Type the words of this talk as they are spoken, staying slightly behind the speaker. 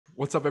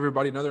What's up,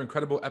 everybody? Another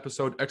incredible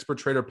episode, Expert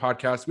Trader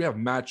podcast. We have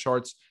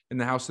MadCharts in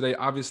the house today.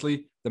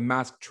 Obviously, the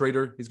masked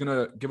trader. He's going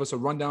to give us a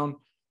rundown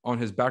on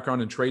his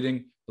background in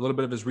trading, a little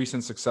bit of his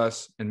recent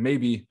success, and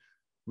maybe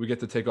we get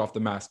to take off the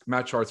mask.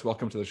 MadCharts,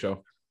 welcome to the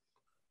show.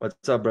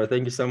 What's up, bro?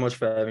 Thank you so much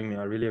for having me.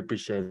 I really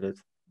appreciate it.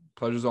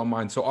 Pleasure's all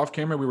mine. So off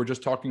camera, we were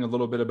just talking a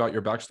little bit about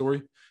your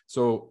backstory.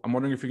 So I'm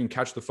wondering if you can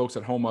catch the folks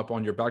at home up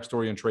on your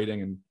backstory in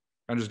trading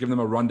and just give them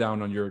a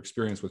rundown on your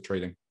experience with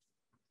trading.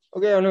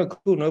 Okay, I know,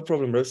 cool, no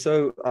problem, bro.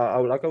 So,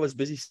 like I was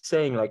busy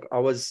saying, like I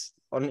was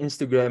on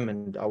Instagram,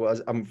 and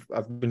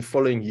I've been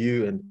following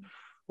you and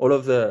all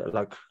of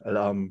the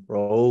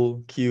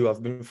Raul Q.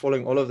 I've been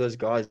following all of those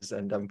guys,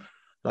 and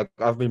like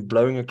I've been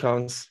blowing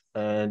accounts.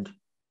 And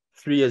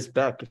 3 years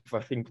back, if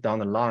I think down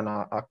the line,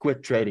 I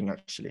quit trading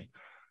actually.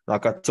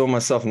 Like I told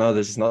myself, no,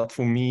 this is not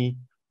for me.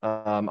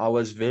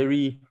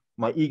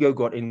 My ego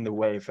got in the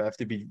way, if I have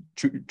to be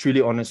truly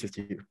honest with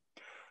you.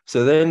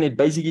 So then it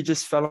basically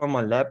just fell on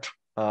my lap.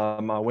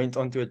 I went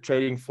onto a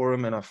trading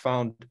forum and I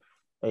found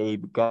a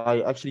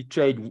guy actually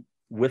trade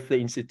with the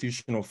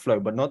institutional flow,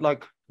 but not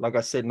like I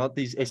said, not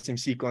these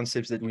SMC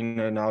concepts that we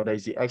know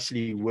nowadays. He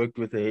actually worked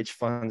with the hedge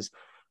funds.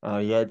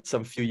 He had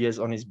some few years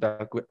on his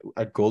back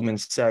at Goldman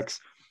Sachs,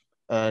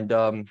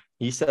 and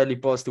he sadly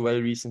passed away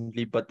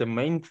recently. But the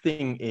main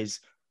thing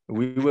is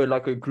we were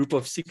like a group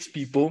of 6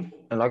 people,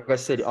 and like I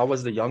said, I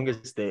was the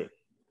youngest there.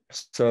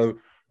 So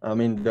I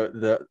mean,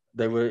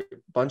 they were a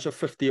bunch of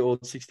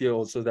 50-year-olds,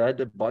 60-year-olds, so they had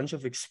a bunch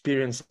of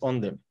experience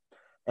on them.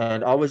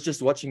 And I was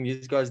just watching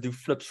these guys do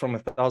flips from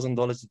 $1,000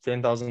 to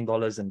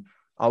 $10,000, and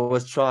I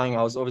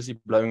was obviously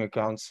blowing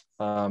accounts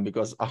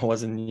because I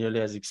wasn't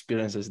nearly as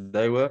experienced as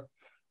they were.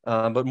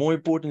 But more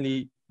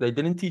importantly, they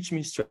didn't teach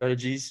me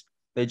strategies.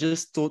 They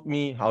just taught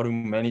me how to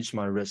manage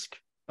my risk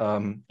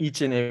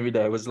each and every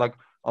day. It was like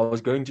I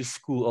was going to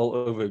school all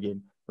over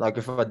again. Like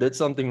if I did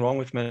something wrong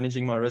with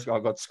managing my risk, I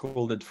got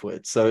scolded for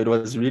it. So it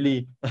was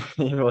really,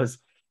 it was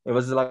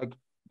like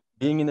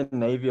being in the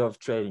Navy of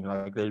trading.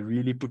 Like they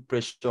really put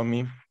pressure on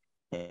me.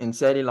 And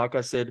sadly, like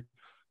I said,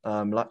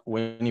 like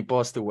when he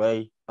passed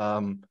away,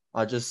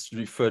 I just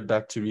referred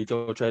back to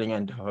retail trading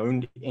and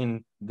honed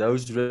in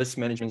those risk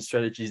management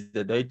strategies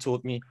that they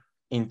taught me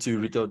into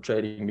retail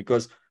trading.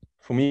 Because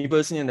for me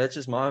personally, and that's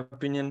just my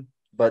opinion,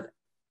 but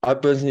I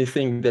personally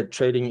think that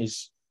trading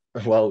is,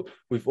 well,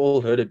 we've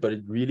all heard it, but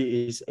it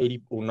really is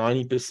 80 or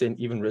 90%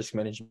 even risk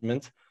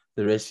management.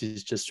 The rest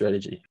is just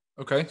strategy.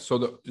 Okay.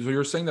 So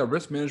you're saying that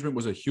risk management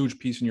was a huge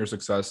piece in your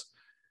success.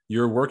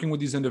 You're working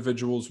with these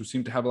individuals who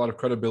seem to have a lot of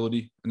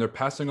credibility and they're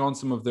passing on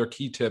some of their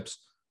key tips,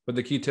 but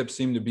the key tips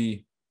seem to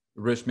be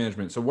risk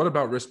management. So what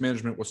about risk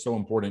management was so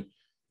important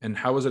and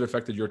how has it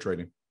affected your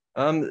trading?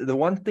 The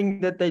one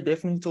thing that they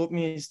definitely taught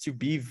me is to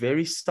be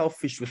very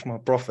selfish with my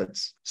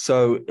profits.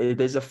 So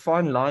there's a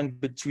fine line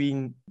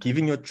between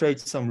giving your trade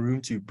some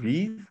room to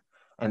breathe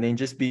and then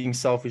just being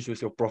selfish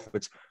with your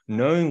profits,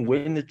 knowing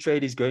when the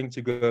trade is going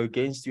to go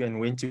against you and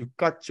when to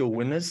cut your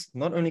winners,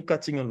 not only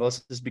cutting your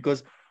losses.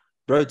 Because,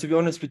 bro, to be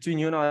honest, between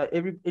you and I,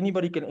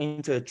 anybody can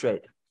enter a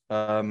trade.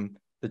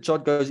 The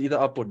chart goes either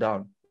up or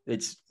down.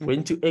 It's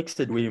when to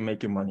exit where you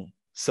make your money.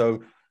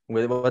 So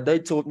what they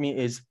taught me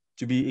is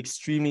to be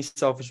extremely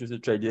selfish with the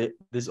trade.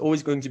 There's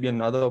always going to be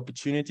another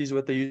opportunity is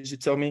what they used to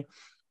tell me.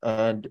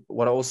 And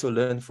what I also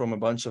learned from a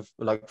bunch of,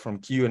 like from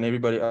Q and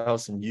everybody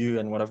else and you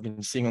and what I've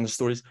been seeing on the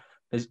stories,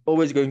 there's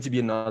always going to be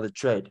another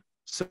trade.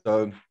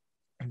 So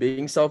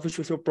being selfish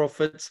with your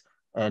profits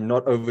and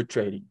not over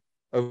trading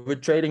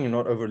and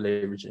not over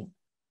leveraging.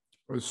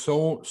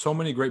 So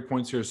many great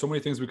points here. So many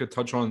things we could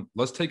touch on.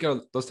 Let's take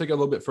a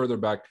little bit further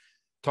back.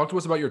 Talk to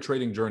us about your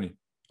trading journey.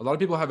 A lot of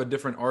people have a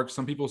different arc.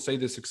 Some people say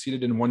they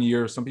succeeded in 1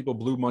 year. Some people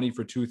blew money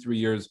for 2-3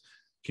 years.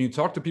 Can you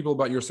talk to people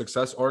about your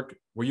success arc?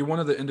 Were you one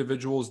of the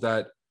individuals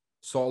that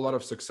saw a lot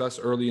of success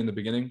early in the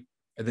beginning,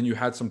 and then you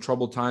had some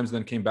troubled times,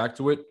 then came back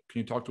to it? Can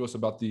you talk to us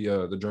about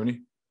the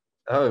journey?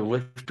 Oh,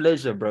 with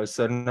pleasure, bro.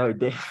 So no,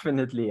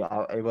 definitely,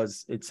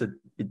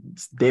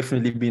 it's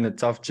definitely been a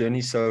tough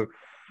journey. So,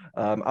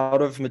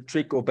 out of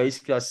matric, or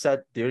basically, I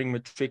sat during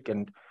matric,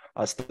 and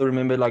I still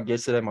remember like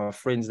yesterday, my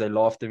friends, they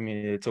laughed at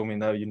me. They told me,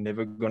 no, you're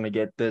never going to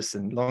get this.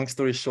 And long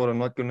story short, I'm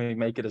not going to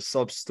make it a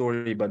sob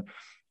story, but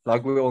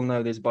like we all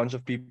know, there's a bunch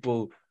of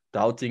people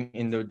doubting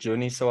in their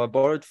journey. So I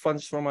borrowed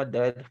funds from my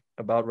dad,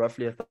 about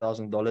roughly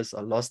 $1,000.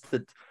 I lost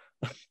it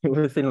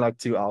within like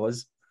 2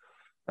 hours.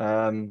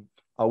 I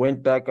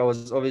went back. I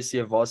was obviously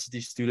a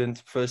varsity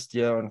student, first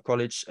year in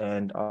college,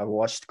 and I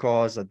washed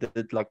cars. I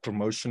did like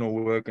promotional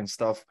work and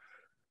stuff,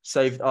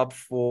 saved up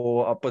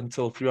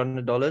until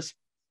 $300.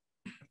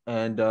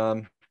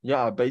 And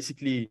yeah,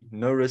 basically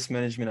no risk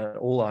management at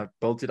all. I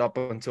built it up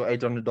until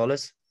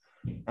 $800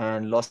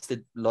 and lost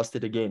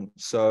it again.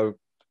 So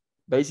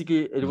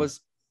basically it was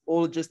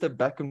all just a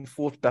back and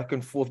forth.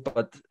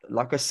 But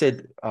like I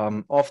said,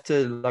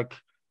 after, like,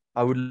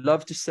 I would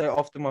love to say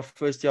after my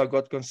first year I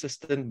got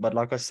consistent, but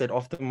like I said,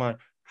 after my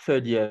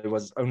third year, it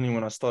was only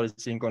when I started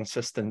seeing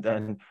consistent,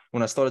 and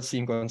when I started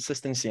seeing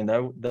consistency, and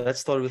that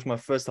started with my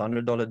first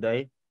 $100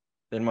 day,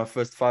 then my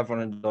first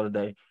 $500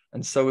 day.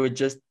 And so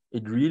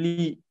it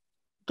really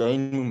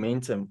gain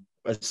momentum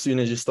as soon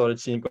as you started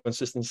seeing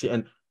consistency.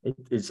 And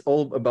it's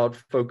all about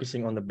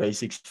focusing on the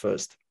basics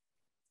first.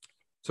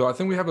 So I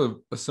think we have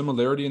a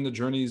similarity in the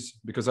journeys,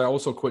 because I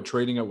also quit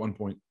trading at one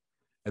point,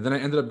 and then I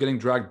ended up getting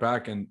dragged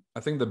back. And I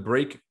think the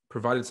break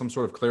provided some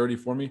sort of clarity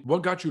for me.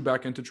 What got you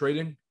back into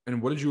trading?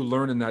 And what did you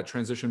learn in that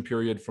transition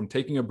period from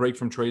taking a break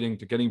from trading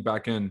to getting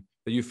back in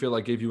that you feel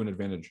like gave you an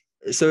advantage?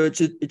 So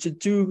it's a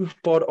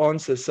two-part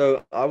answer.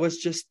 So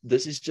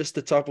this is just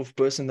the type of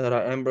person that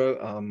I am,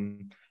 bro.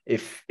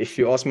 If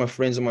you ask my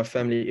friends or my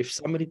family, if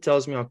somebody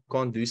tells me I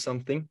can't do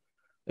something,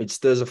 it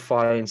stirs a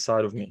fire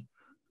inside of me.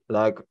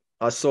 Like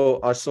I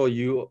saw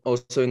you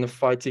also in the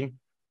fighting.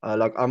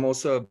 Like I'm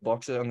also a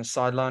boxer on the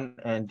sideline,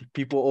 and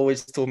people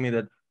always told me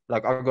that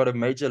like I got a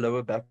major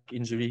lower back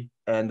injury,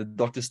 and the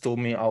doctors told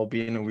me I'll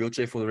be in a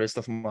wheelchair for the rest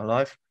of my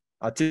life.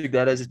 I took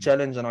that as a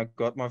challenge, and I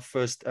got my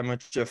first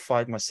amateur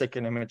fight, my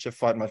second amateur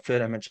fight, my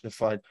third amateur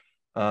fight.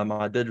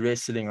 I did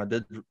wrestling, I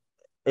did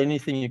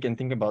anything you can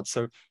think about.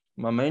 So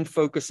my main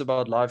focus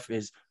about life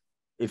is,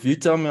 if you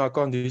tell me I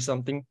can't do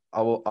something,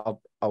 I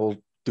will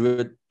do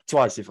it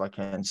twice if I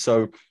can.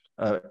 So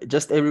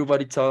just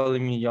everybody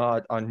telling me,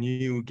 yeah, I knew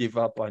you would give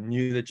up, I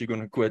knew that you're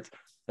gonna quit.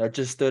 That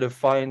just stirred a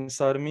fire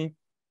inside of me.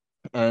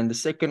 And the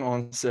second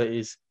answer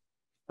is,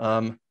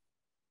 um,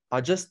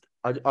 I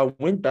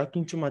went back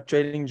into my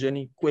trading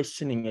journey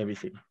questioning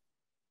everything.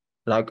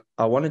 Like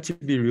I wanted to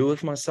be real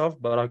with myself,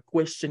 but I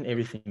question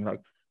everything.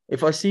 Like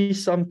if I see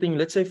something,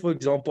 let's say for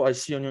example, I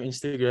see on your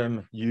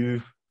Instagram,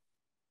 you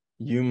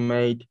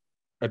made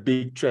a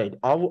big trade.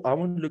 I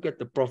won't look at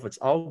the profits.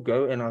 I'll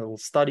go and I will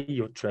study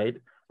your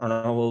trade, and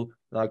I will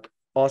like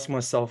ask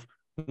myself,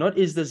 not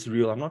is this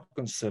real? I'm not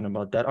concerned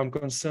about that. I'm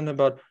concerned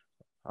about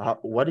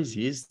what is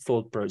his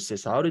thought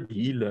process? How did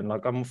he learn?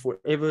 Like I'm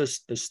forever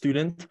a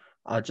student.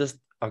 I just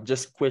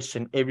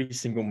question every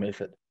single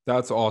method.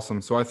 That's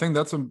awesome. So I think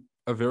that's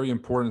a very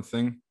important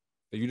thing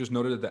that you just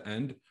noted at the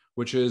end,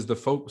 which is a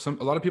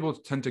lot of people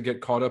tend to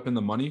get caught up in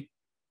the money.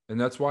 And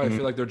that's why I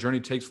feel like their journey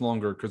takes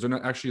longer, because they're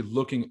not actually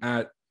looking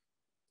at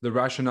the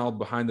rationale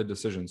behind the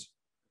decisions.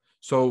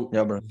 So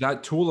Yeah, bro.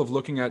 that tool of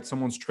looking at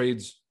someone's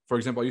trades, for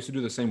example, I used to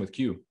do the same with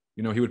Q.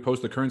 You know, he would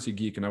post the Currency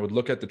Geek and I would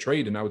look at the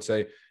trade and I would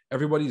say,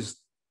 everybody's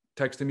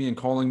texting me and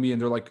calling me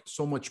and they're like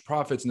so much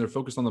profits and they're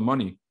focused on the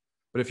money.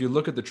 But if you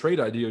look at the trade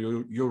idea,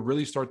 you'll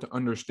really start to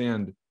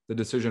understand the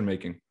decision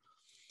making.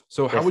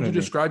 So how would you Definitely.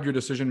 describe your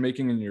decision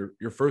making in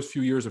your first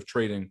few years of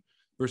trading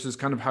versus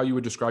kind of how you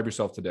would describe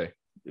yourself today?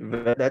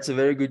 That's a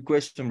very good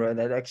question, bro.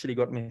 That actually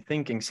got me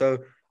thinking. So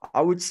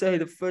I would say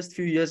the first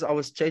few years I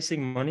was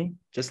chasing money,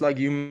 just like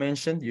you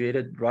mentioned. You hit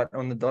it right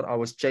on the dot. I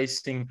was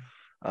chasing.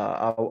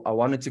 I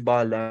wanted to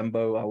buy a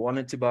Lambo. I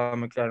wanted to buy a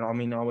McLaren. I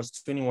mean, I was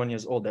 21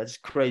 years old. That's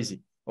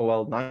crazy. Oh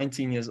well,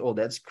 19 years old.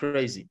 That's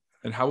crazy.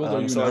 And how old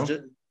are you So now?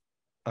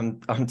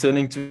 I'm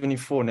turning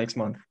 24 next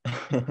month.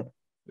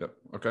 Yep.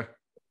 Okay.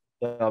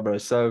 Yeah, bro.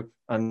 So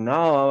and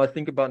now I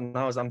think about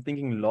now is I'm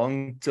thinking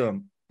long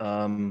term.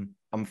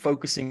 I'm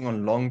focusing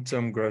on long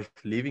term growth,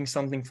 leaving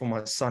something for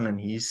my son and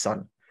his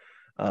son,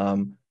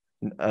 um,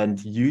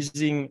 and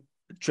using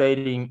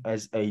trading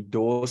as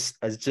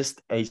as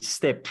just a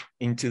step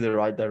into the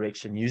right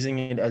direction, using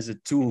it as a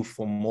tool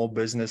for more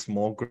business,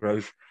 more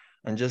growth,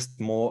 and just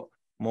more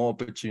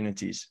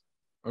opportunities.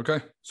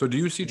 Okay. So do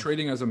you see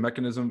trading as a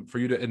mechanism for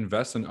you to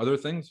invest in other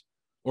things,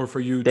 or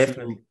for you to,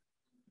 Definitely.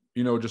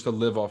 just to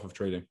live off of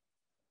trading?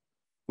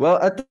 Well,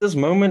 at this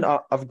moment,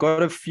 I've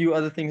got a few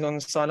other things on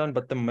the sideline,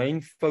 but the main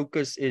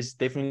focus is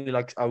definitely,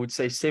 like I would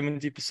say,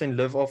 70%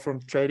 live off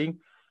from trading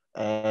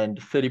and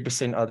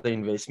 30% other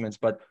investments.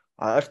 But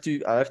I have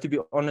to be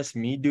honest,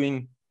 me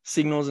doing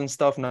signals and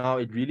stuff now,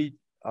 it really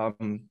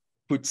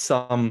puts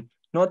some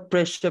not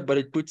pressure, but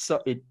it puts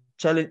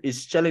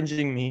is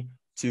challenging me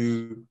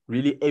to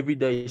really every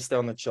day stay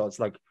on the charts.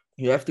 Like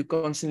you have to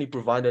constantly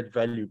provide that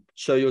value,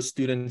 show your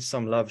students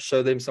some love,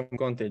 show them some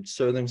content,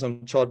 show them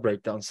some chart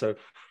breakdown. So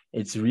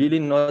it's really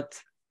not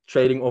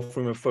trading off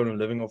from your phone or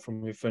living off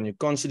from your phone. You're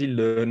constantly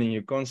learning,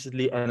 you're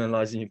constantly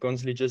analyzing, you're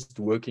constantly just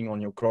working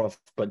on your craft.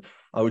 But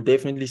I would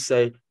definitely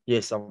say,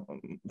 yes, I'm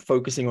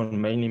focusing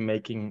on mainly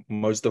making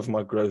most of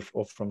my growth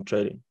off from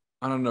trading.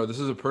 I don't know. This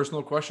is a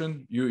personal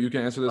question. You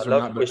can answer I this or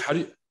love not, but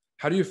questions.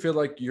 how do you feel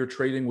like your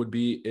trading would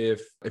be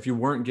if you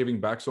weren't giving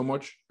back so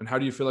much? And how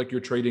do you feel like your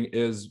trading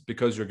is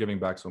because you're giving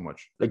back so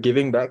much? Like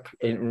giving back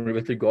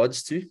with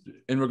regards to.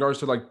 In regards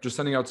to like just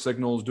sending out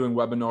signals, doing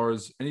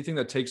webinars, anything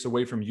that takes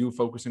away from you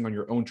focusing on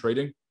your own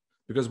trading,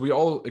 because we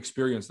all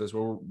experience this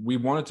where we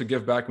wanted to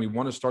give back and we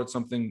want to start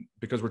something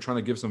because we're trying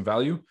to give some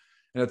value.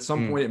 And at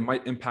some point it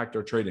might impact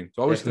our trading.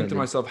 So I always think to Definitely.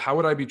 myself, how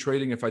would I be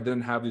trading if I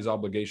didn't have these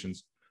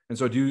obligations? And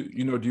so do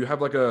you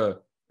have like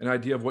an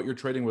idea of what your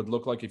trading would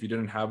look like if you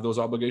didn't have those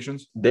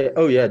obligations?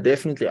 Oh yeah,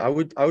 definitely. I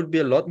would be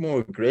a lot more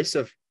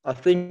aggressive. I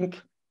think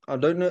I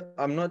don't know.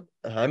 I'm not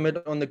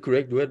hammered on the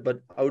correct word, but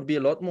I would be a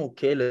lot more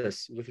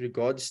careless with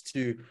regards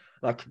to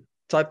like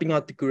typing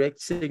out the correct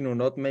signal,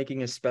 not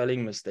making a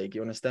spelling mistake.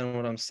 You understand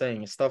what I'm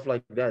saying? Stuff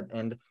like that.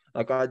 And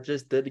like I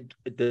just did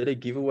a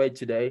giveaway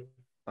today.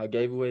 I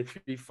gave away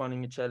 3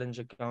 funding challenge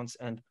accounts,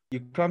 and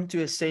you come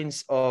to a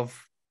sense of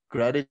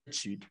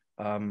gratitude.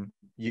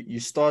 You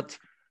start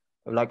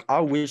like, I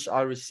wish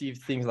I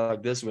received things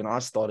like this when I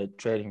started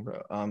trading,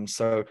 bro.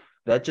 So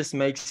that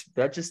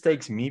just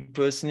takes me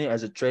personally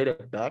as a trader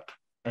back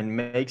and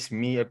makes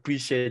me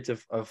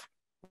appreciative of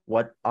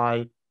what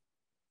I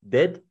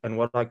did and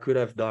what I could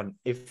have done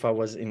if I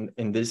was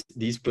in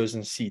these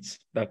person's seats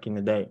back in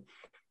the day.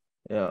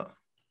 Yeah,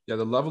 Yeah,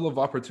 the level of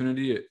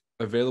opportunity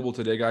available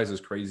today, guys, is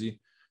crazy.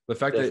 The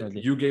fact that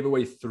definitely. you gave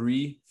away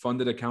 3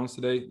 funded accounts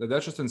today,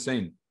 that's just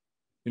insane.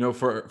 You know,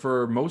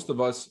 for most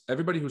of us,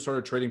 everybody who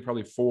started trading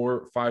probably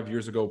 4 5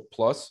 years ago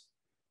plus,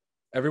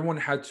 everyone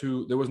had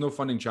to, there was no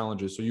funding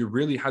challenges. So you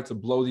really had to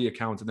blow the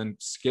account and then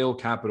scale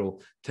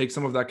capital, take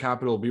some of that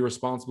capital, be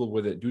responsible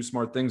with it, do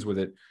smart things with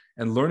it.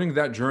 And learning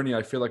that journey,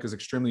 I feel like, is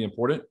extremely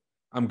important.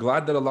 I'm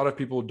glad that a lot of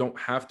people don't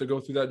have to go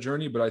through that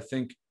journey, but I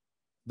think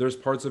there's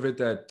parts of it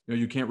that, you know,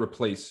 you can't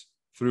replace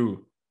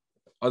through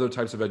other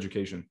types of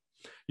education.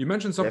 You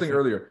mentioned something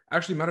Definitely. earlier.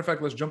 Actually, matter of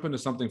fact, let's jump into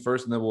something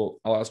first, and then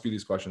I'll ask you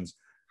these questions.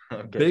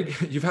 Okay.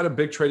 Big, you've had a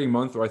big trading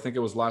month, or I think it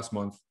was last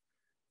month.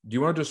 Do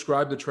you want to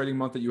describe the trading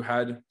month that you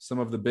had, some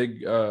of the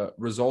big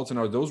results, and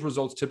are those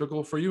results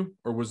typical for you,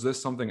 or was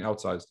this something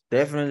outsized?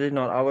 Definitely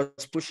not. I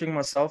was pushing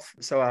myself.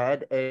 So I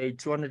had a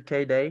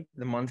 200K day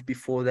the month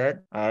before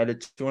that. I had a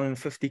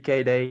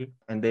 250K day,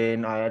 and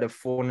then I had a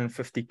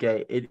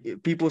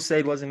 450K. People say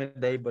it wasn't a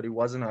day, but it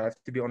wasn't. I have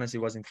to be honest, it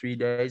was in 3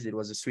 days. It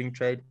was a swing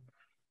trade.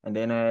 And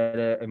then I had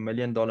a $1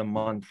 million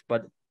month.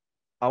 But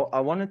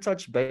I want to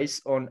touch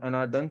base on, and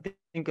I don't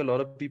think a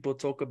lot of people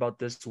talk about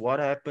this, what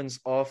happens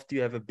after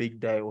you have a big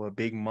day or a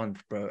big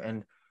month, bro.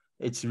 And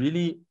it's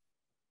really,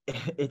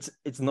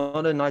 it's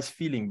not a nice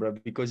feeling, bro,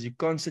 because you're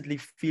constantly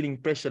feeling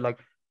pressure. Like,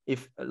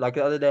 if, like,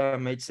 the other day I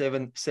made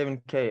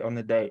 7K on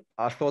the day,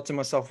 I thought to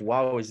myself,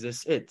 wow, is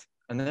this it?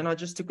 And then I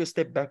just took a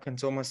step back and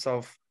told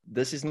myself,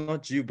 this is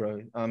not you,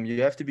 bro.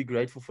 You have to be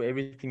grateful for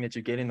everything that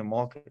you get in the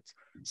market.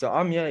 So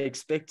I'm here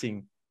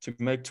expecting to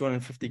make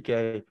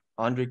 250K,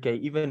 100K,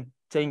 even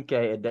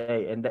 10K a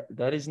day, and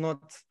that is not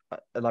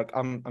like,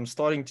 I'm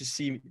starting to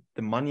see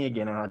the money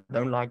again, and I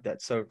don't like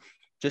that. So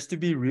just to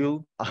be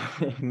real,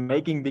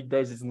 making big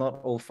days is not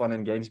all fun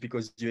and games,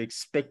 because you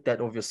expect that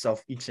of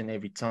yourself each and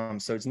every time.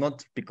 So it's not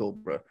typical,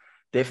 bro.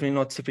 Definitely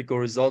not typical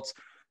results.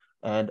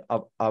 And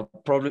I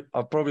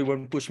probably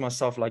won't push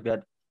myself like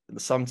that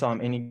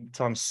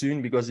anytime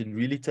soon, because it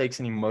really takes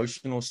an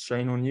emotional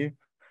strain on you,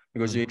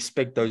 because you Mhm.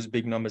 expect those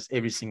big numbers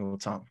every single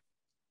time.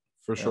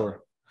 For Yeah,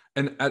 sure.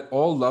 And at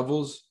all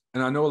levels,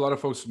 and I know a lot of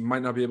folks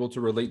might not be able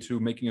to relate to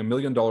making $1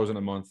 million in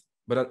a month,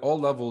 but at all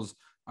levels,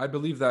 I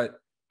believe that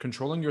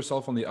controlling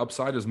yourself on the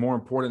upside is more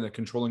important than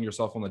controlling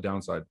yourself on the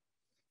downside.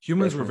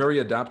 Humans were definitely. very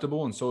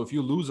adaptable. And so if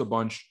you lose a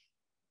bunch,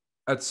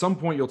 at some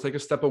point you'll take a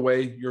step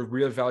away, you'll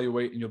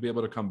reevaluate, and you'll be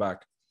able to come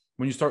back.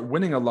 When you start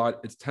winning a lot,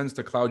 it tends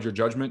to cloud your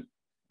judgment.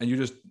 And you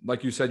just,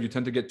 like you said, you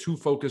tend to get too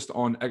focused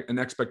on an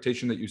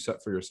expectation that you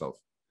set for yourself.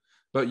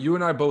 But you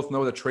and I both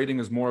know that trading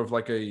is more of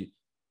like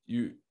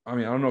I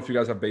mean, I don't know if you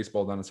guys have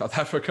baseball down in South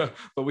Africa,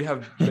 but we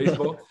have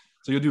baseball.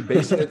 So you'll do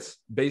base hits,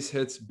 base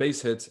hits,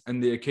 base hits,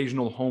 and the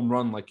occasional home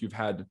run like you've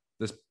had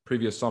this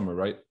previous summer,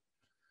 right?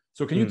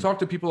 So can you Mm. talk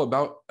to people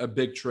about a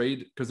big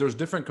trade? Because there's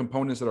different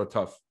components that are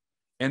tough.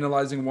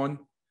 Analyzing one,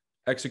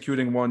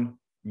 executing one,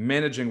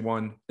 managing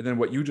one, and then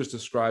what you just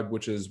described,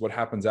 which is what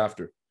happens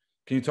after.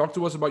 Can you talk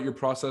to us about your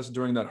process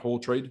during that whole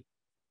trade?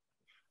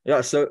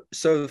 Yeah, so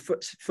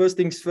first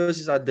things first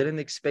is I didn't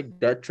expect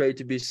that trade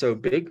to be so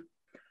big.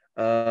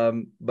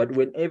 But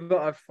whenever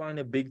I find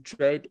a big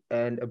trade,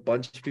 and a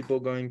bunch of people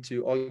are going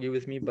to argue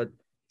with me, but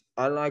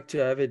I like to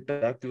have it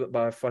backed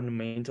by a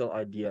fundamental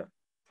idea.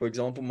 For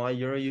example, my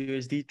Euro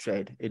USD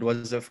trade, it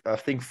was I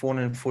think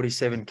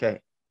 447K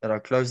that I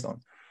closed on.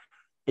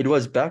 It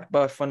was backed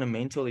by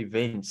fundamental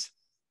events,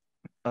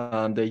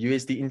 the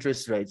USD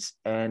interest rates.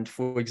 And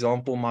for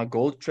example, my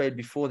gold trade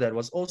before that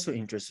was also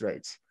interest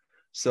rates.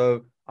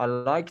 So I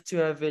like to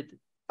have it.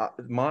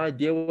 My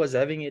idea was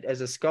having it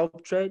as a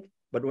scalp trade,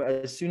 but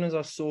as soon as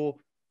I saw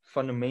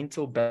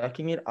fundamental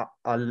backing it,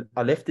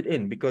 I left it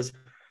in, because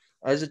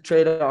as a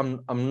trader,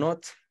 I'm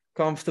not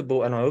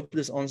comfortable, and I hope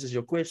this answers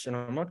your question.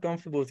 I'm not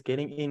comfortable with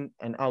getting in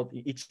and out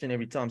each and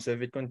every time. So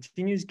if it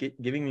continues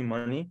giving me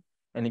money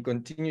and it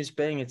continues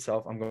paying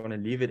itself, I'm going to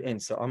leave it in.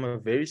 So I'm a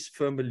very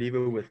firm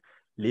believer with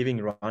leaving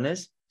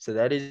runners. So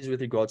that is with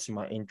regards to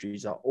my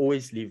entries. I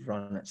always leave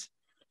runners.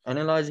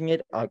 Analyzing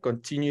it, I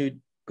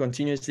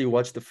continuously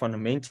watch the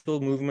fundamental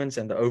movements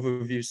and the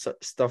overview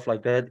stuff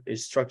like that.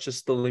 Is structure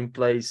still in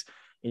place?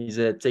 Is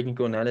a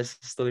technical analysis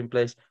still in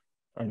place?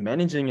 And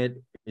managing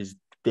it is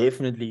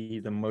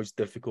definitely the most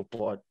difficult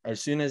part.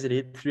 As soon as it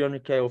hit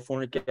 300K or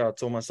 400K, I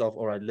told myself,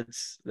 all right,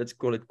 let's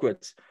call it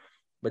quits.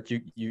 But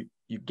you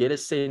get a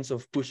sense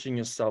of pushing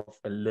yourself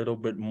a little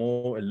bit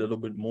more, a little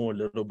bit more, a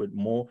little bit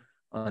more,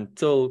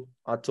 until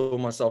I told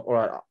myself, all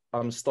right,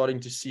 I'm starting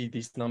to see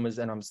these numbers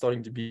and I'm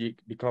starting to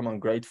become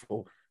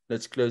ungrateful.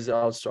 Let's close it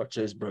out.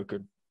 Structure is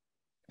broken.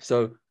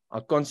 So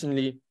I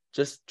constantly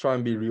just try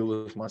and be real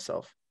with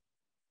myself.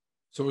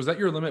 So is that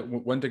your limit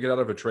when to get out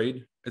of a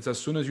trade? It's as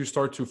soon as you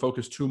start to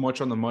focus too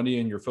much on the money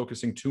and you're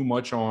focusing too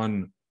much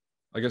on,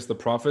 I guess, the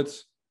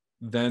profits,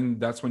 then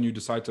that's when you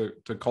decide to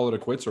call it a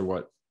quits or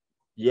what?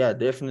 Yeah,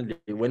 definitely.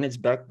 When it's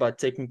backed by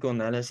technical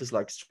analysis,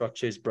 like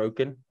structure is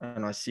broken,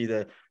 and I see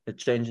the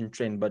change in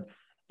trend. But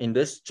in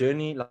this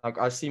journey, like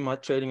I see my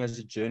trading as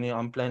a journey.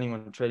 I'm planning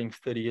on trading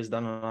 30 years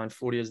down the line,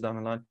 40 years down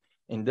the line.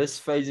 In this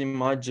phase in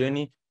my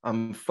journey,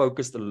 I'm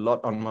focused a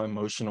lot on my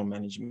emotional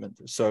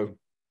management. So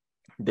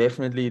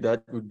definitely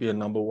that would be a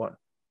number one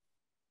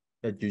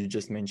that you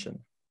just mentioned.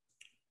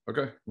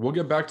 Okay. We'll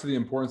get back to the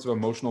importance of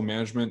emotional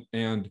management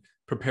and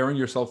preparing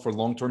yourself for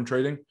long-term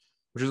trading,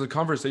 which is a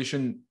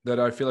conversation that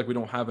I feel like we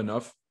don't have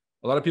enough.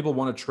 A lot of people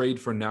want to trade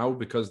for now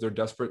because they're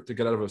desperate to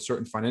get out of a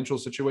certain financial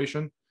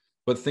situation.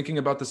 But thinking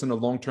about this in a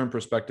long-term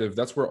perspective,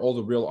 that's where all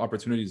the real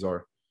opportunities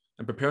are.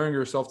 And preparing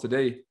yourself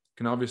today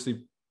can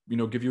obviously,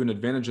 give you an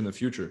advantage in the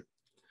future.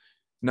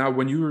 Now,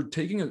 when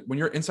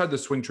you're inside the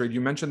swing trade,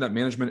 you mentioned that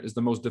management is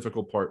the most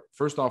difficult part.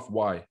 First off,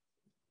 why?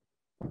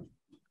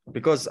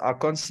 Because I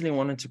constantly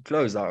wanted to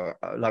close.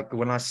 Like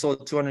when I saw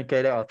 200K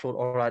there, I thought,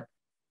 all right,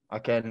 I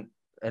can,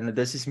 and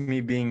this is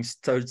me being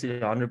totally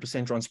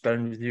 100%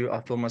 transparent with you. I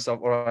told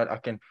myself, all right, I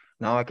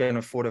can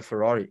afford a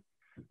Ferrari.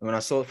 And when I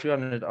saw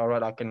 300, all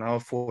right, I can now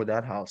afford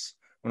that house.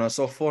 When I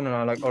saw 400,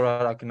 I'm like, all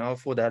right, I can now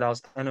afford that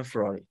house and a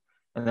Ferrari.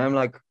 And I'm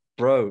like,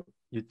 bro,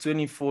 you're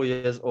 24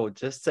 years old.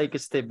 Just take a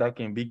step back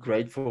and be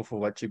grateful for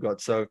what you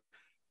got. So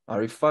I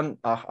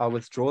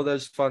withdraw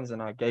those funds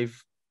and I gave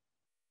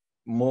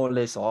more or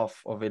less half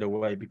of it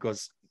away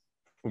because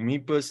for me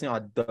personally,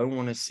 I don't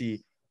want to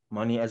see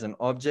money as an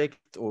object,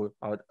 or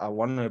I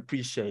want to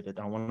appreciate it.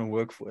 I want to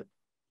work for it.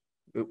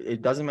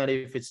 It doesn't matter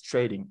if it's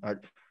trading.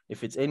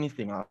 If it's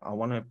anything, I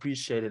want to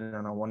appreciate it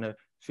and I want to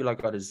feel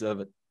like I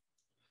deserve it.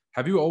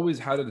 Have you always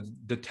had a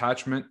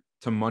detachment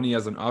to money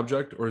as an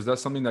object, or is that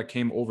something that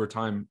came over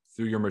time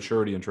through your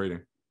maturity in trading?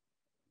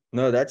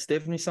 No, that's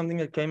definitely something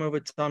that came over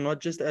time, not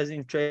just as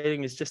in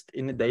trading, it's just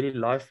in the daily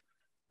life.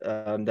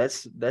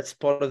 That's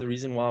part of the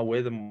reason why I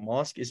wear the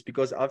mask is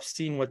because I've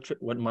seen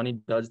what money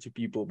does to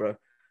people, bro.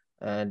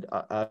 And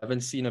I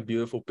haven't seen a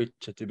beautiful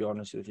picture, to be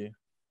honest with you.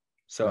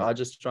 So Yeah. I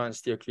just try and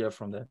steer clear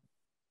from that.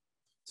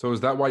 So is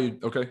that why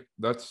okay,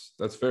 that's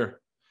fair.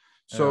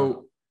 Yeah.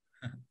 So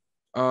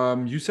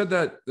you said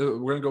that we're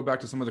going to go back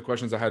to some of the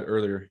questions I had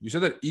earlier. You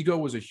said that ego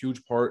was a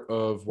huge part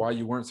of why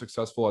you weren't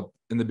successful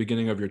in the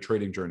beginning of your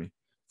trading journey.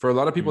 For a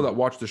lot of people that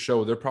watch the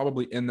show, they're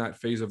probably in that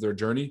phase of their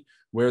journey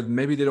where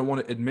maybe they don't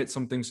want to admit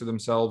some things to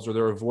themselves, or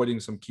they're avoiding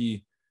some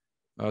key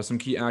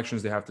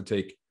actions they have to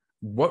take.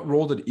 What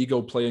role did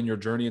ego play in your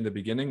journey in the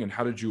beginning, and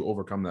how did you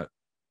overcome that?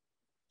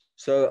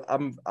 So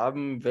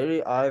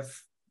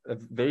I've a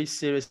very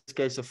serious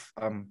case of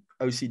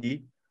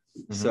OCD.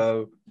 Mm-hmm.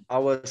 So I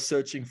was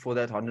searching for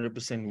that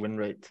 100% win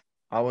rate.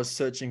 I was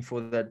searching for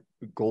that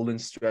golden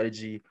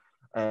strategy.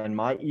 And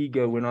my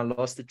ego, when I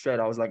lost the trade,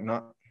 I was like,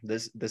 no,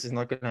 this is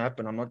not going to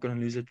happen. I'm not going to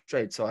lose a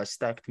trade. So I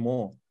stacked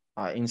more.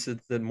 I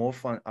inserted more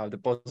fund. I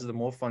deposited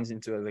more funds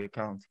into the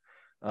account.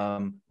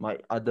 I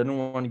didn't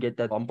want to get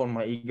that bump on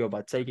my ego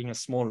by taking a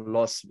small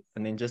loss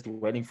and then just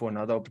waiting for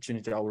another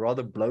opportunity. I would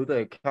rather blow the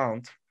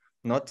account,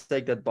 not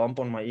take that bump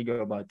on my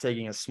ego by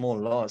taking a small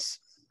loss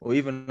or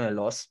even a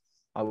loss.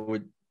 I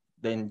would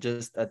then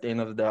just at the end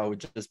of the day, I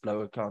would just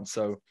blow account.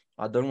 So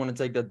I don't want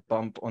to take that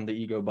bump on the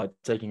ego by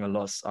taking a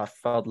loss. I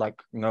felt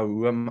like,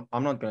 no,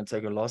 I'm not going to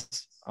take a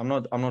loss. I'm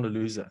not a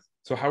loser.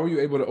 So how were you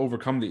able to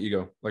overcome the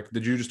ego? Like,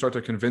 did you just start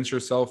to convince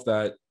yourself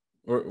that,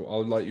 or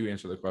I'll let you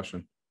answer the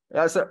question.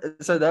 Yeah, so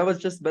that was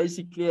just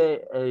basically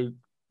a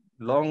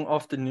long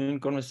afternoon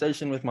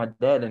conversation with my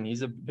dad, and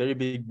he's a very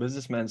big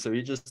businessman. So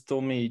he just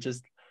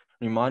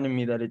reminded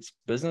me that it's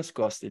business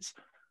cost. It's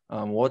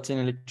water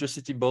and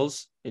electricity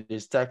bills. It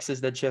is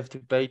taxes that you have to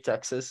pay.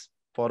 Taxes,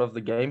 part of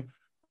the game.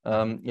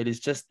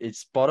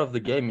 It's part of the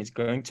game. It's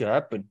going to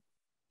happen.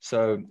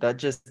 So that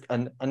just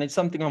and it's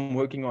something I'm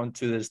working on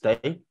to this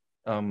day.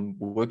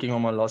 Working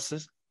on my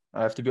losses.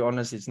 I have to be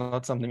honest, it's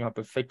not something I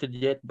perfected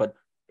yet, but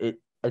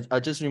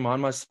I just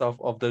remind myself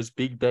of those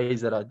big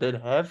days that I did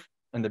have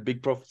and the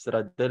big profits that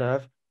I did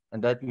have,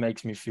 and that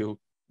makes me feel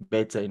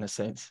better in a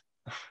sense.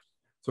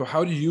 So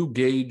how do you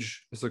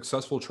gauge a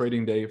successful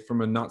trading day from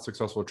a not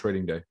successful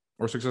trading day,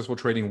 or successful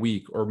trading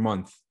week or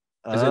month?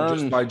 Is it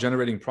just Um, by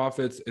generating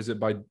profits? Is it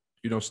by,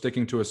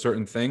 sticking to a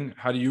certain thing?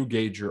 How do you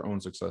gauge your own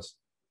success?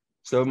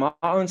 so my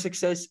own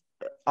success,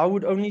 I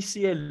would only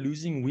see a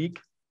losing week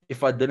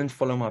if I didn't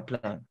follow my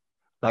plan.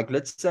 Like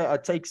let's say I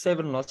take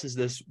 7 losses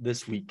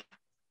this week,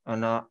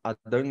 and I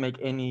don't make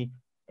any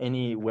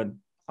win.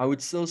 I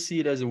would still see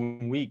it as a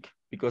win week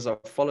because I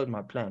followed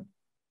my plan.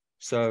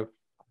 So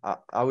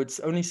I would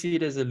only see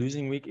it as a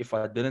losing week if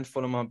I didn't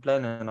follow my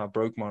plan and I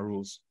broke my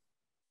rules.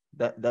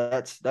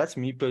 That's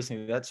me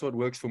personally. That's what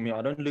works for me.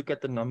 I don't look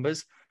at the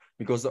numbers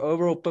because the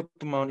overall pip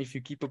amount, if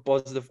you keep a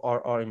positive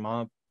RR, in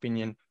my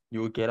opinion, you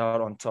will get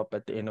out on top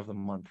at the end of the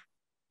month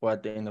or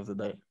at the end of the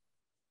day.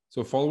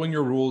 So following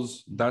your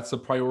rules, that's a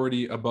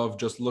priority above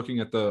just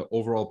looking at the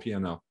overall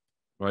P&L,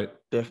 right?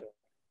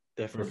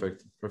 Definitely.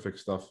 Perfect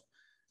stuff.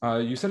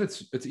 You said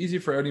it's easy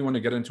for anyone to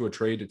get into a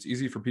trade. It's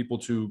easy for people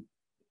to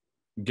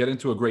get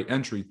into a great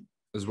entry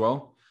as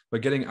well.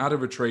 But getting out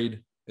of a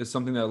trade is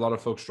something that a lot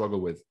of folks struggle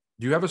with.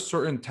 Do you have a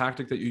certain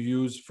tactic that you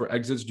use for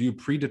exits? Do you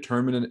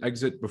predetermine an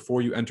exit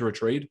before you enter a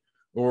trade?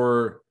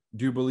 Or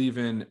do you believe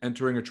in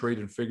entering a trade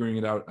and figuring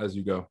it out as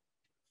you go?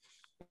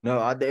 No,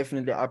 I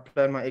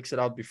plan my exit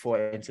out before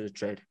I enter the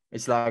trade.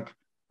 It's like,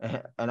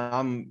 and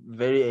I'm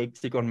very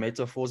hectic on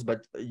metaphors,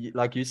 but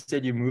like you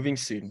said, you're moving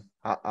soon.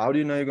 How do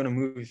you know you're going to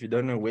move if you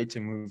don't know where to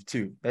move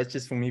to? That's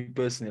just for me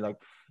personally. Like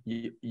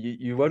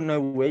you won't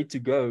know where to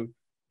go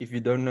if you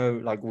don't know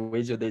like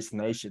where's your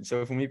destination.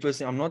 So for me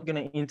personally, I'm not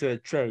going to enter a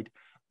trade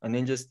and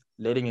then just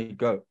letting it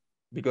go,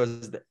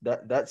 because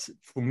that's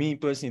for me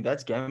personally,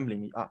 that's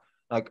gambling.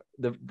 Like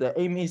the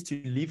aim is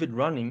to leave it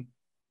running,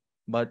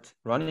 but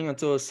running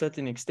until a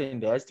certain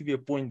extent, there has to be a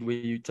point where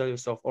you tell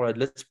yourself, all right,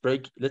 let's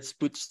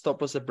put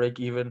stop us at break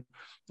even,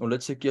 or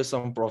let's secure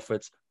some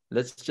profits.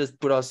 Let's just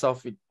put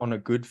ourselves on a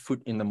good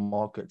foot in the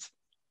market.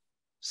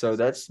 So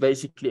that's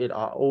basically it.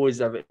 I always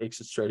have an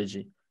exit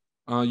strategy.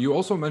 You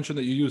also mentioned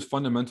that you use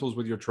fundamentals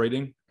with your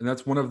trading, and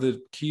that's one of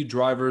the key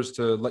drivers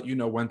to let you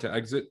know when to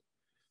exit.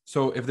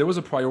 So if there was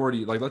a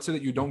priority, like let's say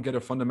that you don't get a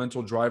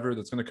fundamental driver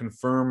that's going to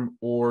confirm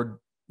or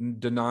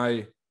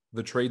deny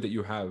the trade that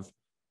you have,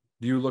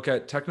 do you look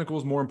at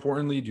technicals more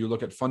importantly? Do you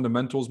look at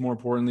fundamentals more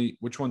importantly?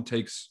 Which one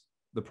takes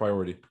the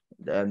priority?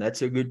 And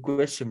that's a good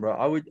question, bro.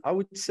 I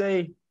would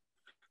say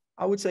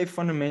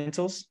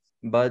fundamentals,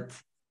 but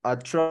I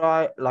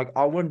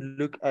won't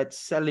look at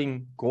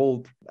selling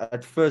gold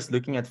at first,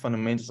 looking at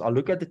fundamentals. I'll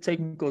look at the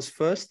technicals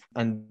first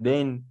and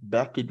then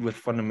back it with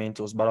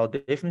fundamentals. But I'll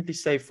definitely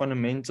say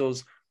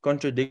fundamentals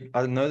contradict.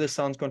 I know this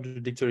sounds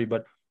contradictory,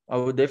 but I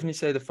would definitely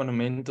say the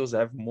fundamentals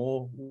have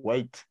more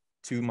weight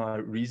to my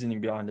reasoning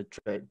behind the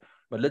trade.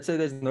 But let's say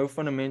there's no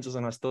fundamentals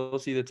and I still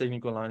see the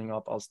technical lining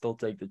up, I'll still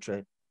take the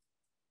trade.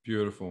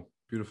 Beautiful,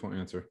 beautiful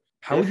answer.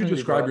 How would you Definitely,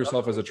 describe bro.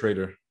 yourself as a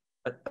trader?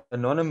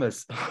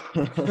 Anonymous.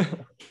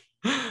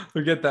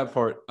 Forget that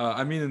part.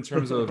 I mean, in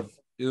terms of,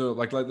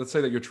 like let's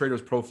say that your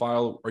trader's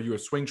profile, are you a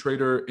swing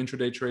trader,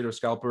 intraday trader,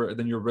 scalper, and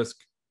then your risk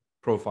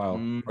profile?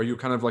 Are you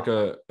kind of like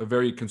a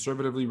very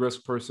conservatively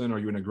risk person? Are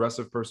you an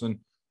aggressive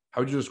person?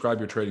 How would you describe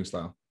your trading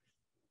style?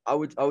 I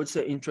would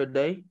say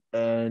intraday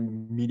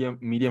and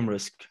medium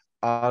risk.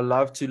 I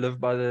love to live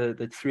by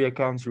the three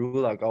accounts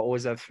rule. Like I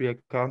always have three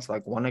accounts.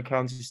 Like one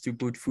account is to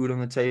put food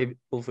on the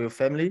table for your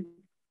family.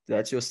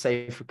 That's your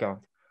safe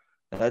account.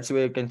 That's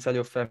where you can tell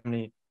your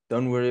family,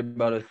 don't worry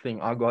about a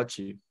thing. I got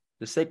you.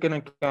 The second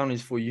account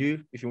is for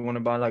you. If you want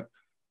to buy like,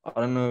 I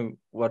don't know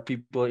what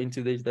people are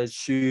into these days,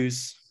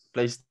 shoes,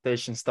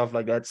 PlayStation, stuff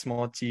like that,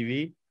 smart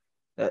TV.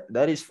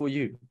 That is for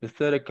you. The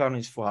third account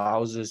is for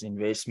houses,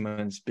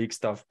 investments, big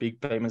stuff,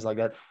 big payments like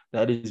that.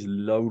 That is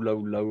low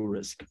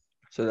risk.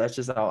 So that's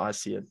just how I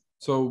see it.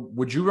 So,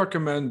 would you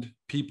recommend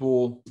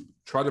people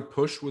try to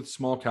push with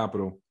small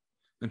capital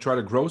and try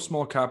to grow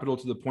small capital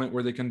to the point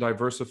where they can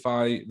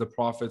diversify the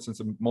profits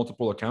into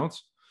multiple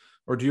accounts?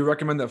 Or do you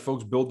recommend that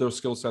folks build their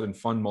skill set and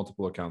fund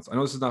multiple accounts? I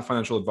know this is not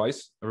financial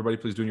advice. Everybody,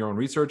 please do your own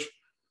research.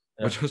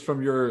 Yeah. But just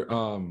from your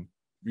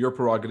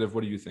prerogative,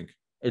 what do you think?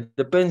 It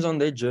depends on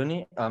their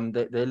journey,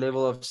 their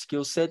level of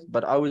skill set.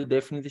 But I would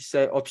definitely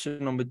say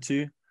option number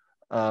two,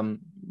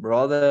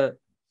 rather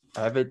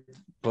have it,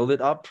 build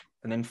it up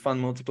and then fund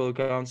multiple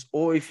accounts.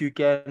 Or if you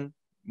can,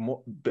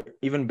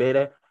 even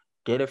better,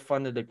 get a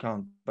funded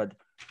account. But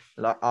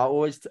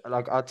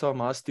I tell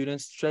my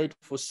students, trade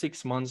for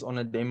 6 months on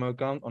a demo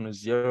account on a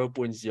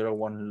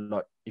 0.01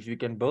 lot. If you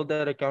can build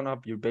that account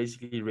up, you're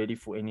basically ready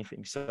for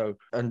anything. So,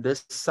 and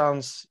this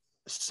sounds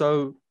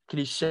so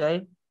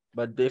cliche,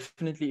 but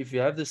definitely if you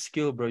have the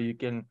skill, bro, you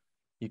can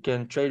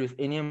trade with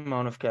any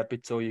amount of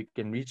capital. You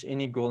can reach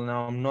any goal.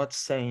 Now, I'm not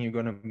saying you're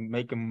going to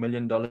make $1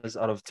 million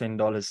out of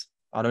 $10.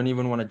 I don't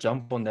even want to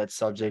jump on that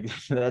subject.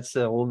 That's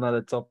a whole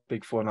nother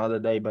topic for another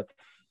day. But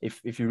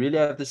if you really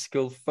have the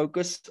skill,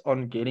 focus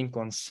on getting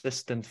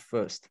consistent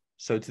first.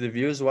 So to the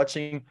viewers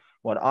watching,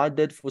 what I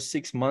did for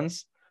 6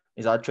 months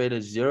is I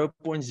traded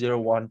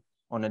 0.01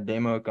 on a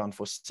demo account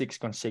for 6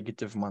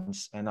 consecutive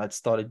months. And I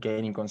started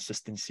gaining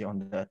consistency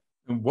on that.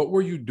 And what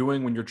were you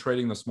doing when you're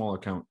trading the small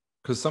account?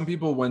 Because some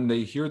people, when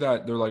they hear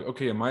that, they're like,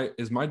 okay,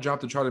 is my job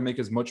to try to make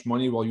as much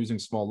money while using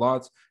small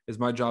lots? Is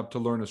my job to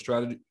learn a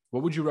strategy?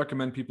 What would you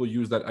recommend people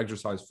use that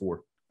exercise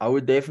for? I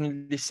would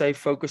definitely say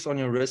focus on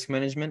your risk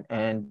management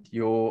and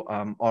your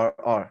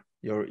RR,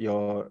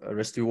 your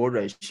risk to reward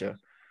ratio.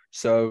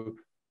 So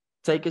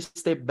take a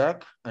step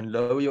back and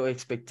lower your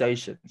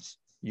expectations.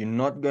 You're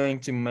not going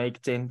to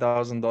make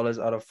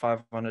 $10,000 out of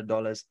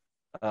 $500.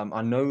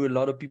 I know a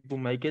lot of people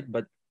make it,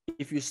 but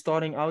if you're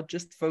starting out,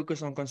 just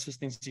focus on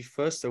consistency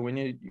first. So when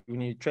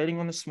you're trading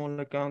on a small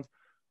account,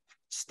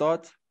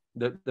 start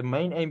the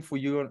main aim for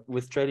you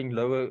with trading a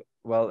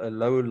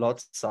lower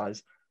lot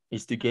size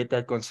is to get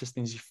that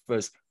consistency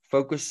first.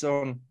 Focus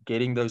on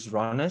getting those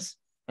runners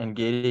and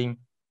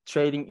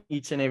trading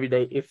each and every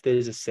day if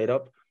there's a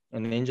setup,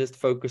 and then just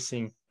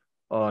focusing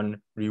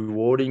on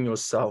rewarding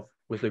yourself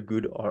with a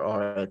good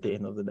RR at the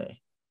end of the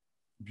day.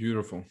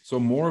 Beautiful. So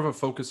more of a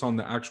focus on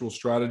the actual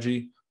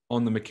strategy,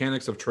 on the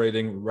mechanics of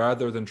trading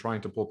rather than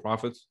trying to pull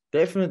profits.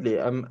 Definitely.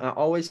 I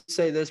always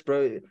say this,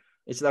 bro.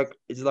 It's like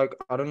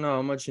I don't know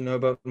how much you know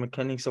about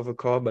mechanics of a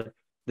car, but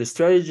the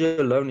strategy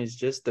alone is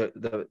just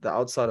the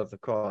outside of the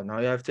car. Now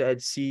you have to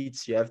add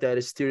seats, you have to add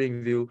a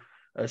steering wheel,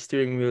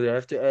 you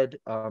have to add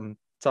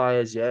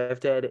tires, you have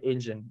to add an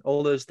engine.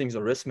 All those things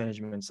are risk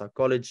management,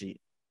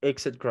 psychology,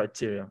 exit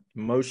criteria,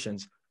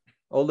 emotions,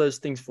 all those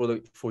things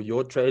for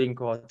your trading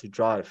car to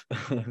drive.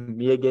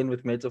 Me again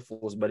with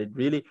metaphors, but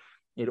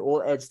it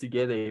all adds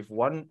together. If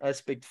one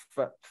aspect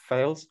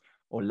fails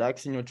or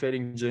lacks in your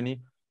trading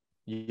journey,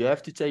 you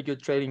have to take your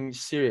trading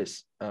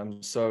serious.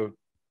 So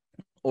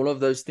all of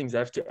those things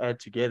have to add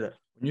together.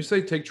 When you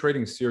say take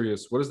trading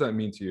serious, what does that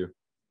mean to you?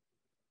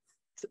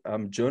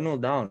 Journal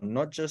down,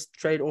 not just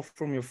trade off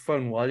from your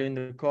phone while you're in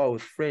the car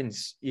with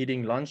friends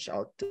eating lunch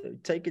out.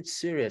 Take it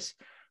serious.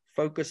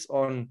 Focus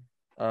on,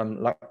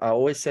 like I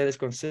always say, this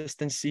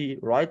consistency.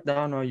 Write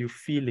down how you're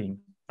feeling.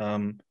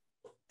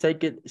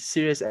 Take it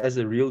serious as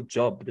a real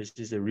job. This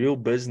is a real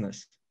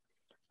business.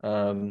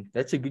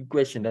 That's a good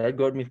question. That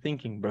got me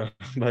thinking, bro.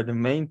 But the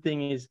main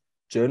thing is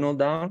journal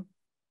down,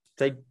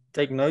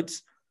 take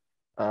notes,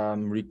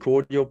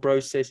 record your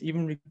process,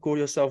 even record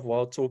yourself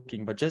while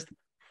talking, but just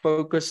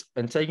focus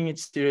and taking it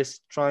serious,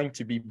 trying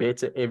to be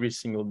better every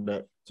single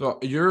day. So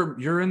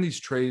you're in these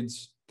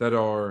trades that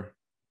are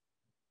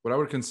what I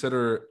would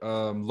consider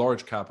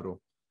large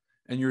capital,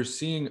 and you're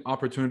seeing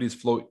opportunities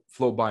float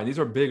by. And these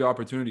are big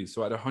opportunities.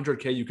 So at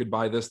 100K, you could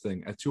buy this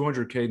thing. At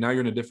 200K, now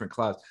you're in a different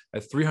class.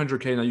 At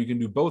 300K, now you can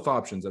do both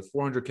options. At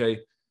 400K,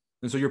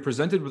 and so you're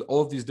presented with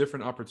all of these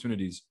different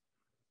opportunities.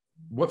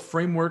 What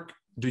framework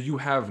do you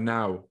have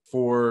now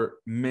for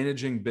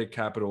managing big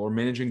capital or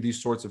managing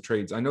these sorts of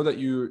trades? I know that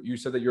you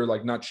said that you're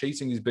like not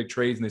chasing these big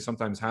trades and they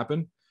sometimes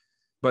happen,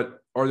 but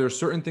are there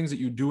certain things that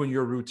you do in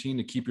your routine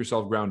to keep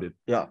yourself grounded?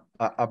 Yeah,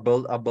 I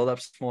build up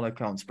small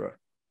accounts, bro.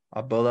 I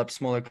build up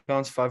small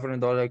accounts,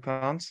 $500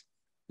 accounts,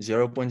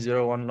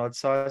 0.01 lot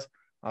size.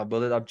 I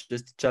build it up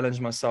just to challenge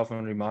myself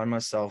and remind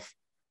myself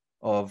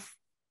of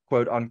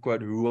quote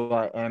unquote who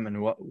I am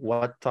and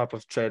what type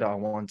of trader I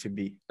want to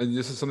be. And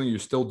this is something you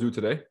still do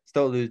today?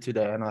 Still do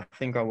today, and I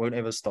think I won't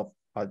ever stop.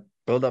 I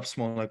build up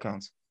small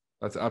accounts.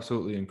 That's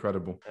absolutely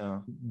incredible. Yeah.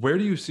 Where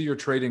do you see your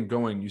trading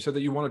going? You said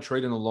that you want to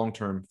trade in the long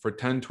term for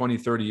 10, 20,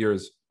 30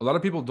 years. A lot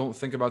of people don't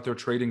think about their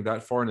trading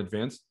that far in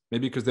advance,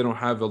 maybe because they don't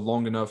have a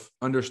long enough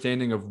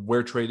understanding of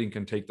where trading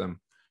can take them.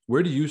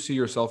 Where do you see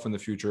yourself in the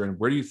future, and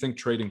where do you think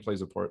trading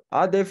plays a part?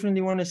 I definitely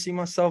want to see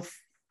myself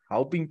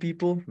helping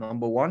people,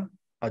 number one.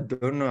 I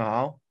don't know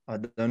how, I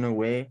don't know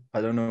where,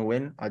 I don't know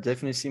when. I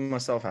definitely see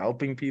myself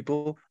helping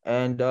people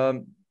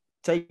and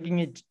taking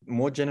it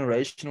more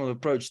generational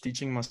approach,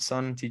 teaching my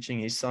son, teaching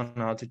his son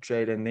how to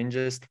trade, and then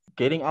just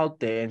getting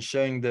out there and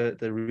showing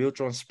the real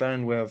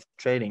transparent way of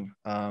trading.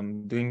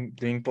 Doing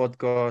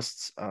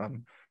podcasts,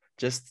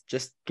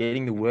 just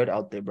getting the word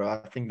out there, bro.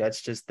 I think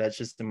that's just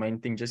the main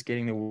thing, just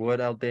getting the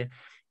word out there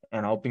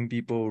and helping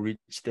people reach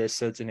their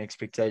certain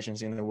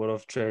expectations in the world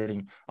of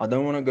trading. I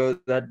don't want to go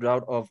that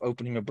route of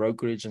opening a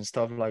brokerage and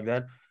stuff like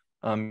that,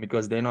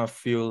 because then I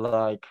feel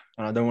like,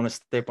 and I don't want to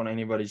step on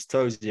anybody's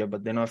toes here,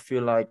 but then I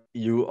feel like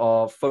you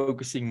are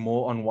focusing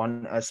more on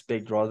one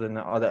aspect rather than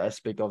the other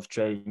aspect of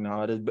trading.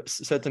 Now, at a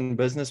certain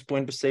business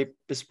point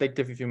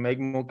perspective, if you make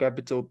more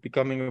capital,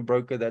 becoming a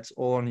broker, that's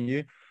all on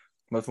you.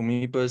 But for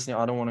me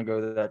personally, I don't want to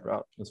go that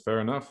route. That's fair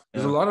enough. Yeah.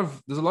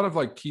 There's a lot of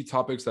like key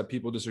topics that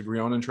people disagree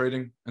on in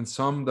trading, and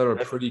some that are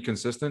pretty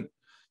consistent.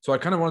 So I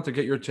kind of wanted to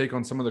get your take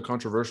on some of the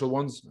controversial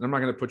ones. And I'm not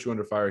going to put you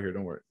under fire here.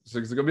 Don't worry. It's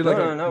going to be like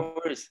no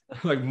worries.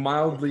 like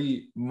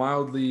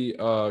mildly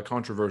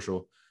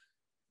controversial,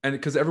 and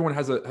because everyone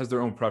has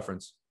their own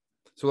preference.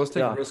 So let's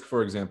take risk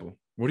for example.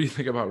 What do you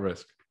think about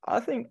risk? I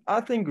think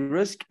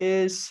risk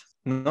is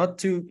not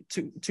too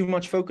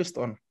much focused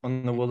on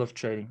the world of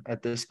trading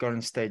at this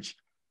current stage.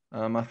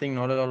 I think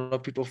not a lot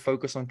of people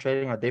focus on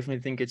trading. I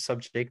definitely think it's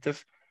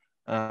subjective.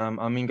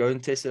 I mean, go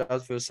and test it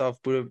out for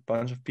yourself. Put a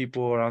bunch of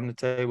people around the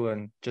table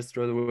and just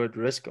throw the word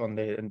risk on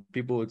there, and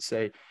people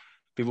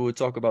would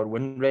talk about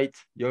win rate.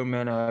 Yo,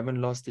 man, I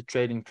haven't lost a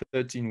trade in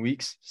 13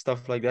 weeks,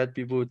 stuff like that.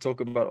 People would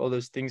talk about all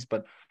those things,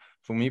 but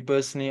for me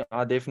personally,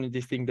 I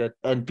definitely think that,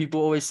 and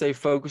people always say,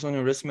 focus on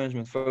your risk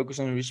management, focus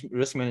on your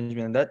risk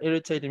management. And that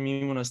irritated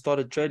me when I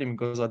started trading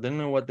because I didn't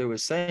know what they were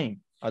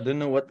saying. I didn't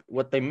know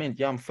what they meant.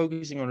 Yeah, I'm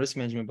focusing on risk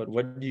management, but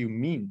what do you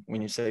mean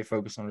when you say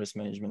focus on risk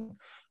management?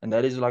 And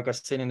that is, like I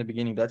said in the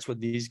beginning, that's what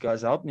these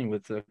guys helped me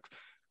with,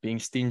 being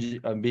stingy,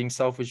 being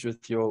selfish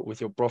with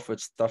your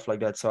profits, stuff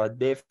like that. So I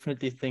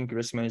definitely think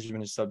risk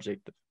management is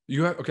subjective.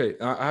 I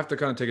have to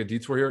kind of take a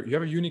detour here. You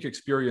have a unique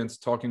experience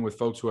talking with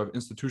folks who have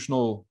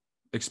institutional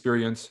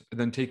experience and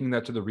then taking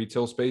that to the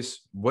retail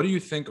space. What do you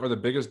think are the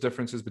biggest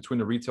differences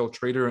between a retail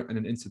trader and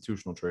an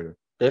institutional trader?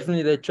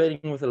 Definitely, they're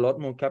trading with a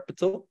lot more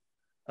capital.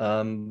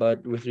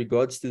 But with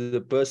regards to the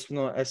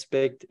personal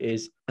aspect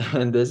is,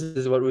 and this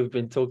is what we've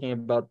been talking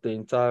about the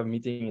entire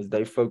meeting, is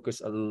they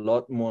focus a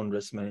lot more on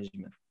risk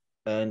management.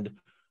 And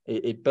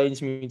it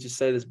pains me to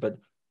say this, but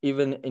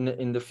even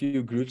in the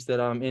few groups that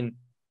I'm in,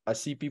 I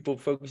see people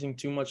focusing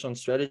too much on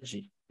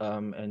strategy,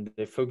 and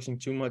they're focusing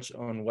too much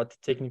on what the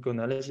technical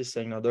analysis is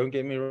saying. Now, don't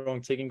get me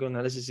wrong, technical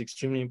analysis is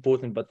extremely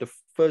important, but the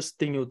first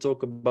thing you'll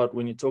talk about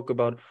when you talk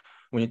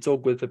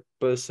with a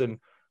person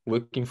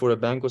working for a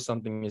bank or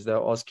something is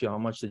they'll ask you, how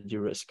much did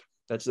you risk?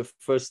 That's the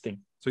first thing.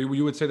 So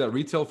you would say that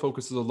retail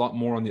focuses a lot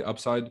more on the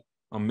upside,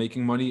 on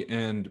making money,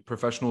 and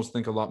professionals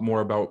think a lot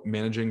more about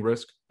managing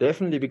risk?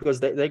 Definitely, because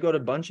they got a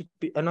bunch of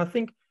people, and I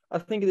think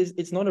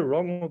it's not a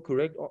wrong or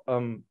correct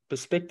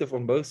perspective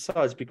on both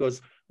sides,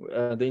 because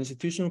the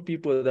institutional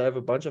people, they have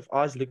a bunch of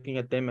eyes looking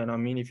at them, and I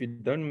mean, if you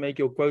don't make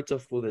your quota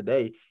for the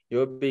day,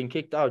 you're being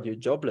kicked out, you're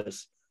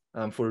jobless.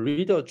 For a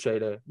retail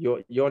trader,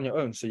 you're on your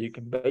own, so you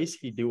can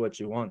basically do what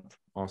you want.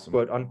 Awesome.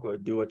 Quote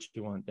unquote, do what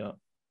you want. Yeah.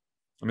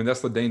 I mean,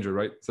 that's the danger,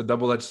 right? It's a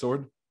double-edged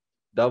sword.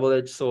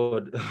 Double-edged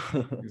sword.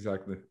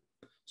 Exactly.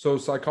 So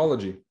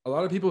psychology. A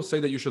lot of people say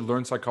that you should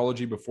learn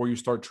psychology before you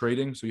start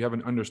trading, so you have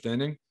an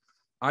understanding.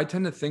 I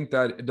tend to think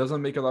that it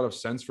doesn't make a lot of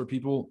sense for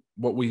people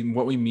what we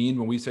mean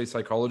when we say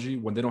psychology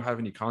when they don't have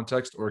any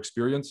context or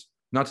experience.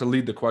 Not to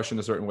lead the question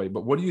a certain way,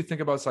 but what do you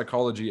think about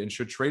psychology? And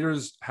should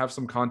traders have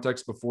some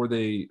context before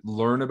they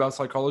learn about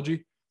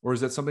psychology? Or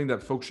is that something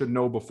that folks should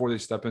know before they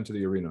step into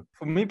the arena?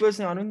 For me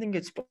personally, I don't think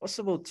it's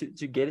possible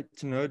to get it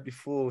to know it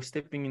before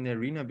stepping in the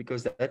arena,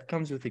 because that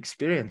comes with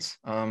experience.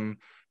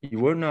 You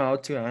won't know how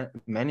to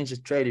manage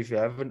a trade if you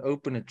haven't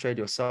opened a trade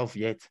yourself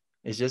yet.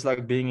 It's just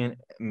like being in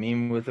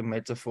meme with a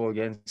metaphor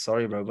again.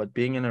 Sorry, bro, but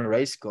being in a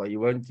race car, you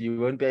won't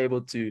be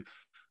able to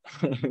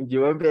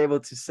you won't be able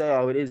to say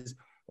how it is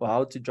or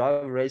how to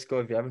drive a race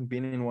car if you haven't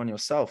been in one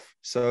yourself.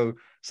 So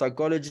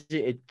psychology,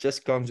 it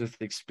just comes with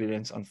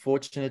experience,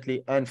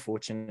 unfortunately and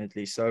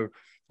fortunately. So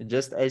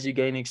just as you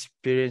gain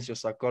experience, your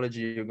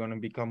psychology, you're going to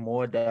become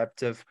more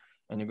adaptive,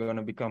 and you're going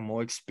to become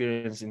more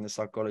experienced in the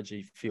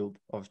psychology field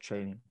of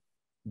trading.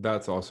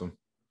 That's awesome.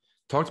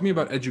 Talk to me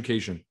about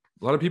education.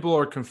 A lot of people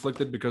are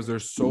conflicted because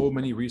there's so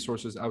many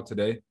resources out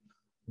today,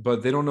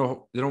 but they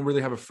don't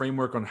really have a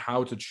framework on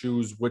how to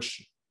choose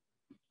which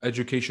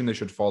education they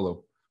should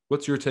follow.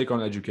 What's your take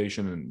on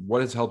education, and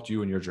what has helped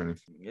you in your journey?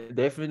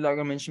 Definitely, like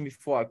I mentioned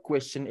before, I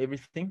question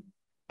everything.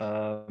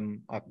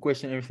 I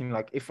question everything.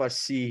 Like if I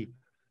see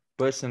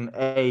person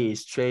A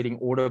is trading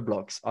order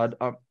blocks,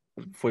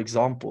 for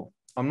example,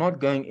 I'm not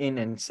going in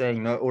and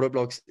saying, no, order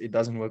blocks, it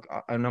doesn't work.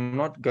 And I'm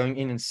not going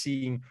in and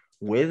seeing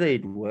whether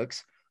it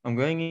works. I'm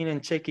going in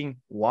and checking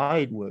why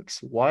it works.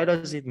 Why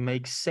does it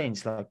make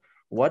sense? Like,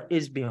 what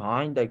is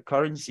behind a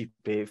currency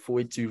pair for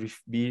it to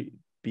be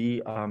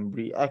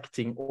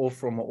reacting off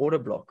from an order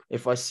block?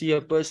 If I see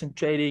a person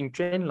trading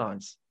trend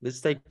lines,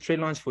 let's take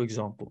trend lines for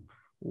example.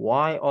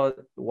 Why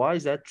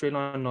is that trend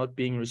line not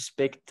being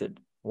respected?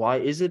 Why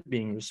is it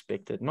being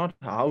respected? Not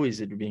how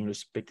is it being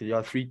respected?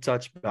 Yeah,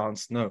 3-touch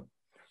bounce. No,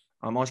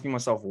 I'm asking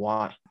myself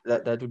why.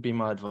 That would be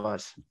my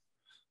advice.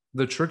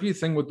 The tricky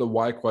thing with the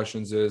why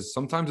questions is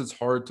sometimes it's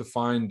hard to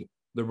find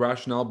the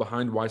rationale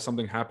behind why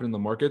something happened in the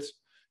markets.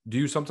 Do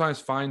you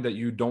sometimes find that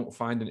you don't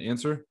find an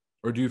answer,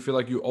 or do you feel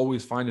like you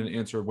always find an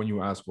answer when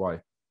you ask why?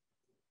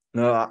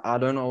 No, I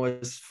don't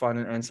always find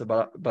an answer,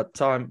 but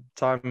time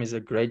is a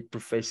great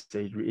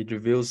professor. It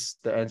reveals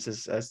the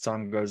answers as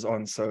time goes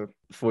on. So,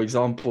 for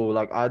example,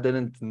 like I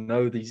didn't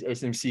know these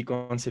SMC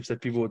concepts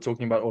that people were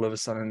talking about all of a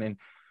sudden, and then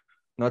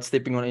not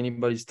stepping on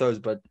anybody's toes,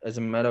 but as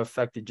a matter of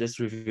fact, it just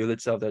revealed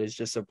itself that it's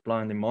just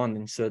supply and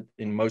demand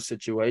in most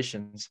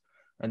situations.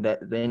 And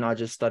that then I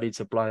just studied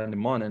supply and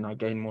demand, and I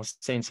gained more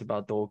sense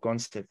about the whole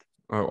concept.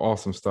 Oh,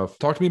 awesome stuff.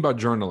 Talk to me about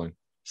journaling.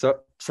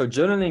 So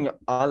journaling,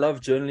 I love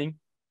journaling.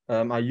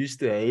 I used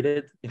to hate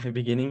it in the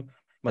beginning,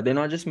 but then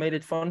I just made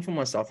it fun for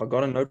myself. I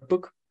got a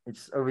notebook.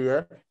 It's over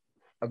here.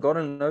 I got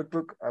a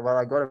notebook. Well,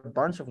 I got a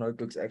bunch of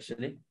notebooks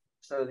actually.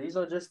 So these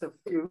are just a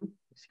few.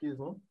 Excuse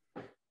me.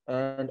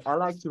 And I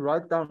like to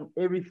write down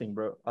everything,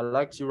 bro. I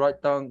like to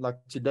write down, like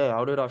today,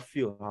 how did I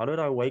feel? How did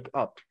I wake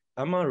up?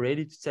 Am I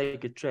ready to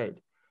take a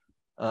trade?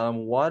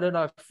 Why did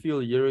I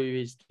feel Euro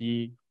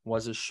USD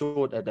was a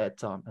short at that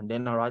time? And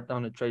then I write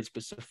down the trade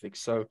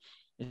specifics. So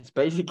it's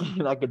basically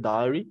like a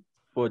diary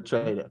for a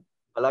trader.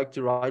 I like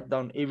to write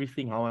down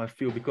everything, how I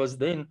feel, because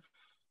then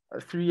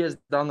 3 years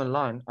down the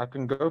line, I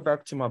can go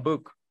back to my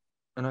book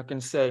and I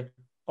can say,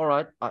 all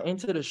right, I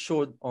entered a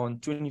short on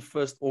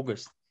 21st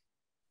August.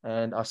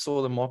 And I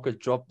saw the market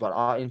drop, but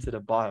I entered a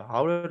buy.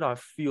 How did I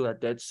feel at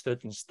that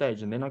certain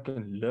stage? And then I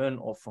can learn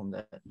off from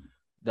that.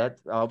 That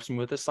helps me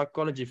with the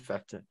psychology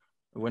factor.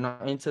 When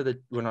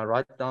I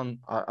write down,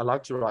 I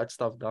like to write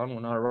stuff down.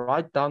 When I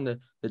write down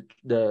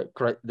the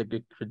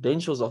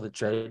credentials of the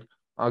trade,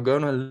 I'm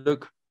gonna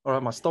look. All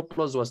right, my stop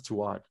loss was too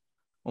wide,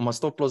 or my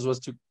stop loss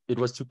was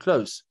too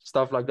close.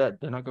 Stuff like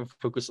that. Then I can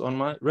focus on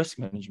my risk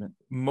management.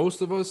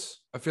 Most of us,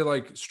 I feel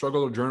like,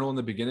 struggle to journal in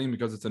the beginning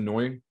because it's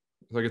annoying.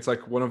 It's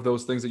like one of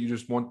those things that you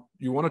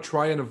want to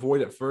try and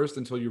avoid at first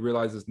until you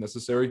realize it's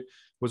necessary.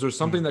 Was there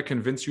something that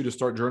convinced you to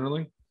start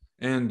journaling?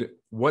 And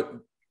what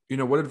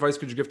advice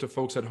could you give to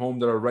folks at home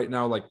that are right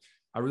now like,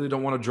 I really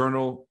don't want to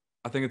journal.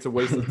 I think it's a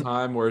waste of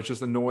time, or it's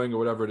just annoying, or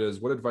whatever it is.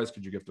 What advice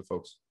could you give to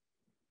folks?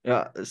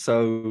 Yeah,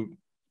 so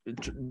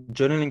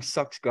journaling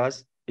sucks,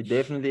 guys. It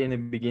definitely in the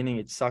beginning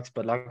it sucks,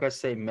 but like I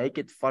say, make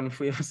it fun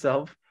for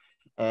yourself.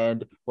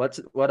 And what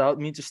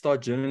helped me to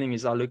start journaling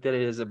is I looked at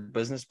it as a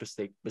business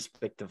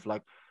perspective.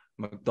 Like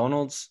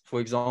McDonald's,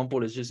 for example,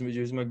 let's just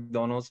use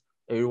McDonald's.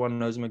 Everyone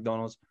knows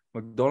McDonald's.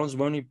 McDonald's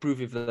won't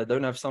improve if they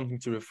don't have something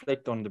to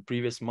reflect on the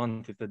previous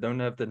month, if they don't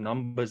have the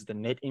numbers, the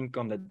net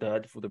income that they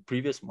had for the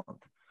previous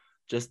month.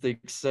 Just the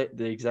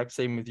exact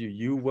same with you.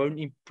 You won't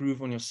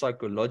improve on your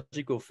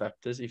psychological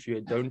factors if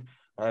you don't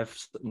have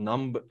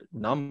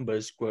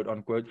numbers, quote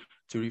unquote,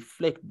 to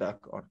reflect back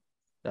on.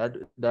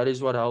 That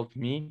is what helped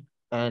me.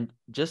 And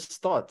just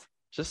start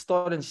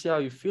and see how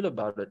you feel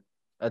about it.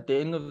 At the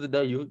end of the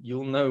day,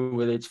 you'll know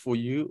whether it's for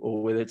you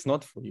or whether it's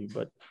not for you.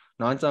 But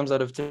 9 times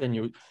out of 10,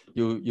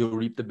 you'll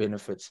reap the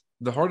benefits.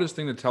 The hardest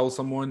thing to tell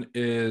someone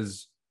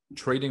is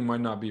trading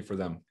might not be for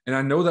them. And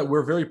I know that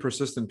we're very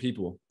persistent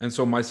people. And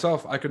so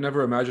myself, I could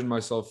never imagine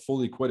myself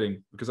fully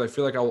quitting because I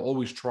feel like I'll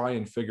always try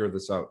and figure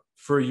this out.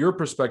 For your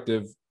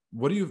perspective,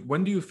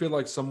 when do you feel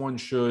like someone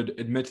should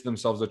admit to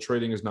themselves that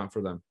trading is not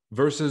for them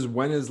versus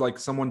when is like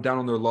someone down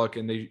on their luck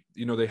and they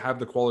have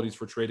the qualities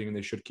for trading and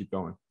they should keep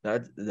going?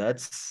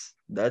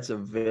 That's a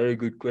very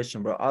good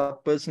question, bro. I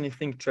personally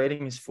think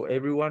trading is for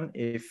everyone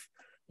if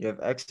you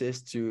have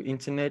access to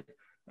internet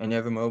and you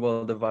have a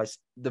mobile device.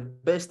 The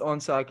best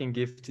answer I can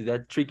give to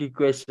that tricky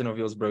question of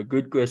yours, bro,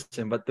 good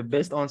question, but the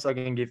best answer I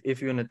can give,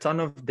 if you're in a ton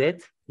of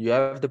debt, you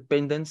have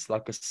dependents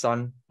like a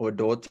son or a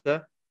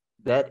daughter,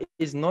 that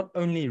is not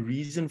only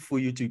reason for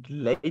you to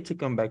later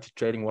come back to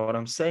trading. What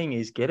I'm saying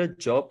is get a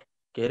job,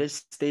 get a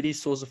steady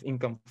source of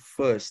income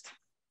first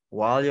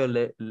while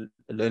you're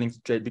learning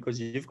to trade, because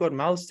you've got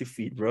mouths to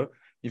feed, bro.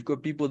 You've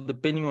got people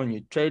depending on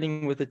you.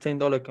 Trading with a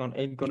 $10 account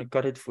ain't going to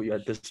cut it for you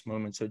at this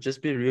moment. So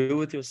just be real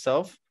with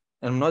yourself.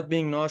 And I'm not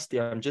being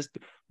nasty. I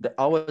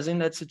was in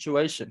that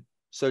situation.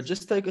 So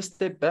just take a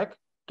step back,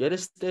 get a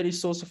steady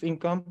source of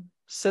income,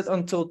 sit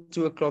until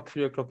 2 o'clock,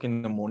 3 o'clock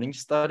in the morning,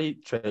 study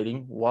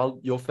trading while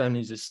your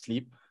family is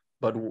asleep.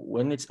 But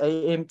when it's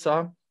AM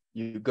time,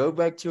 you go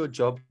back to your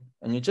job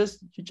and you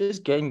just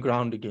gain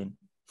ground again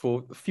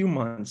for a few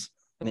months,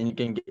 and then you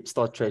can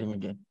start trading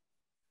again.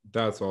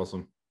 That's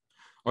awesome.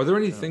 Are there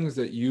any things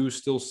that you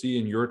still see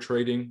in your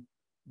trading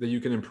that you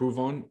can improve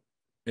on?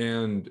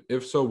 And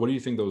if so, what do you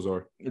think those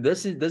are?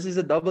 This is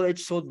a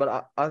double-edged sword,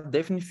 but I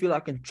definitely feel I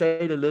can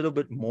trade a little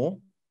bit more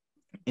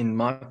in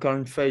my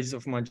current phase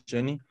of my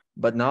journey.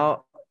 But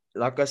now,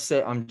 like I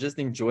said, I'm just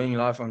enjoying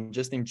life. I'm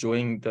just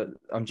enjoying the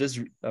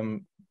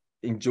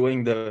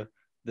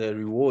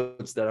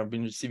rewards that I've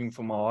been receiving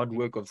from my hard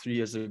work of 3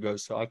 years ago.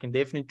 So I can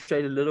definitely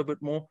trade a little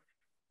bit more,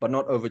 but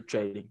not over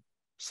trading.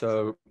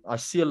 So I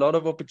see a lot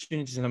of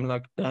opportunities and I'm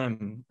like,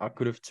 damn, I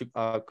could have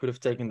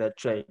taken that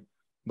trade.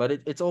 But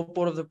it's all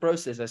part of the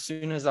process. As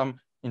soon as I'm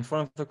in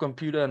front of the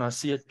computer and I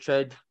see a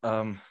trade,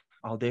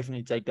 I'll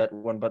definitely take that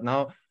one. But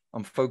now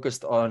I'm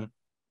focused on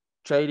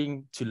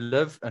trading to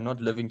live and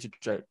not living to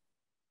trade.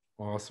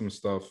 Awesome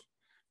stuff.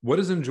 What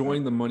does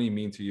enjoying the money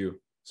mean to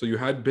you? So you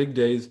had big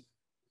days,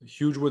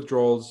 huge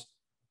withdrawals.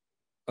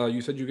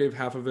 You said you gave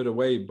half of it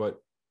away, but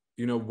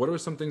what are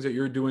some things that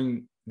you're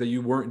doing that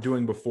you weren't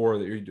doing before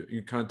that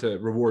you kind of to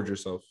reward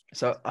yourself?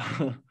 So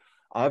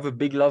I have a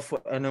big love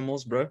for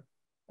animals, bro.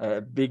 A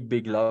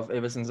big love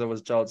ever since I was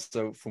a child.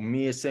 So for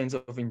me, a sense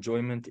of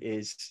enjoyment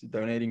is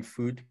donating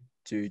food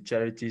to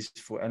charities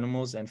for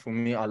animals. And for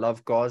me, I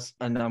love cars.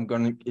 And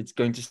it's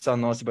going to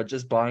sound nasty, but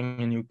just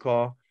buying a new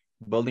car,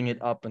 building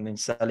it up, and then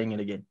selling it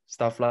again.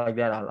 Stuff like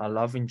that. I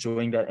love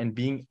enjoying that and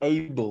being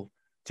able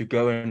to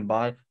go and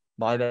buy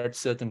that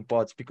certain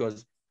parts,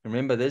 because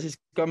remember, this is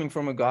coming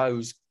from a guy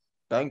who's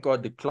bank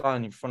card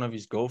declined in front of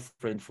his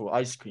girlfriend for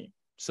ice cream.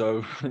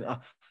 So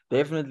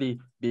definitely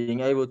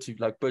being able to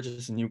like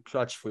purchase a new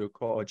clutch for your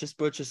car, or just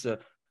purchase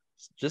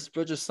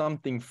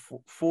something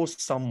for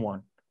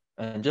someone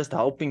and just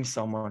helping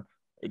someone.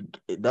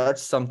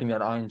 That's something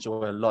that I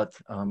enjoy a lot.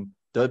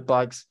 Dirt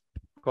bikes,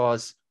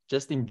 cars,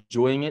 just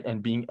enjoying it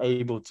and being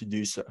able to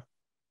do so.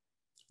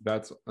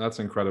 That's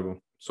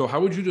incredible. So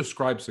how would you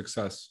describe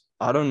success?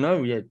 I don't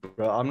know yet,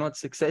 bro. I'm not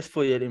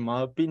successful yet, in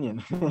my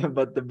opinion.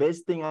 But the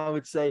best thing I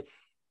would say,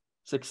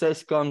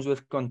 success comes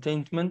with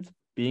contentment,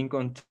 being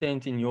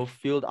content in your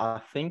field. I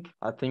think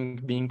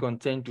being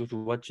content with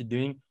what you're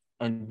doing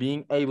and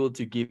being able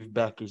to give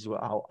back is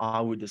how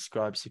I would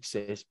describe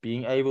success.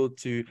 Being able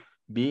to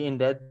be in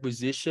that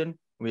position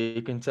where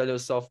you can tell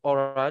yourself, all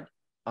right,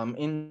 I'm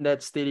in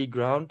that steady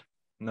ground,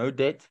 no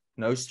debt,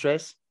 no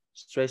stress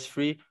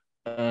free,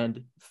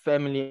 and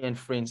family and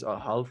friends are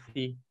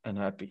healthy and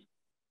happy.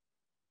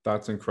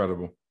 That's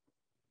incredible.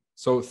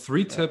 So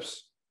 3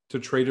 tips to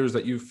traders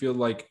that you feel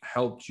like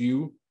helped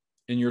you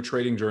in your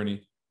trading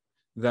journey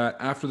that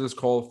after this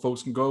call,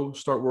 folks can go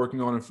start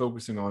working on and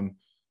focusing on,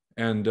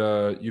 and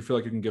you feel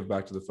like you can give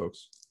back to the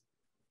folks.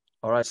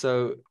 All right.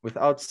 So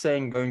without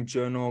saying going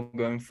journal,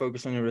 going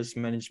focus on your risk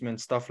management,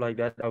 stuff like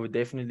that, I would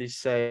definitely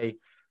say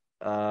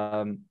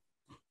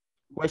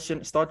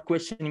start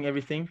questioning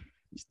everything.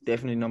 It's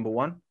definitely number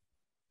one.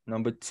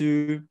 Number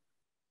two,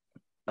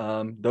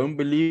 Don't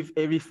believe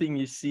everything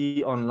you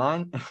see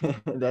online.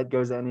 That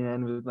goes hand in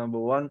hand with number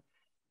one.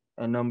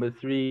 And number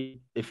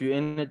three, if you're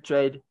in a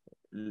trade,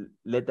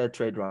 let that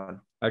trade run.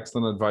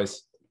 Excellent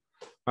advice.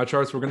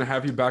 MadCharts, we're going to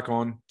have you back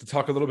on to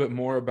talk a little bit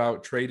more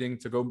about trading,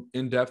 to go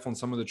in depth on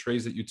some of the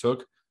trades that you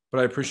took.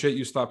 But I appreciate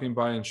you stopping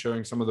by and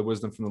sharing some of the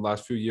wisdom from the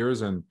last few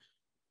years and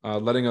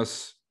letting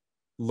us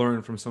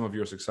learn from some of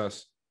your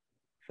success.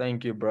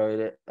 Thank you,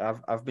 bro.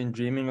 I've been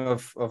dreaming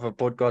of a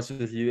podcast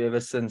with you ever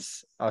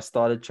since I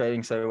started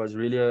trading. So it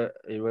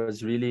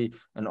was really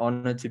an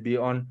honor to be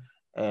on.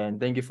 And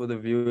thank you for the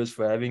viewers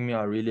for having me.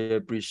 I really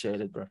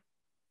appreciate it, bro.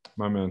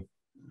 My man.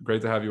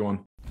 Great to have you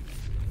on.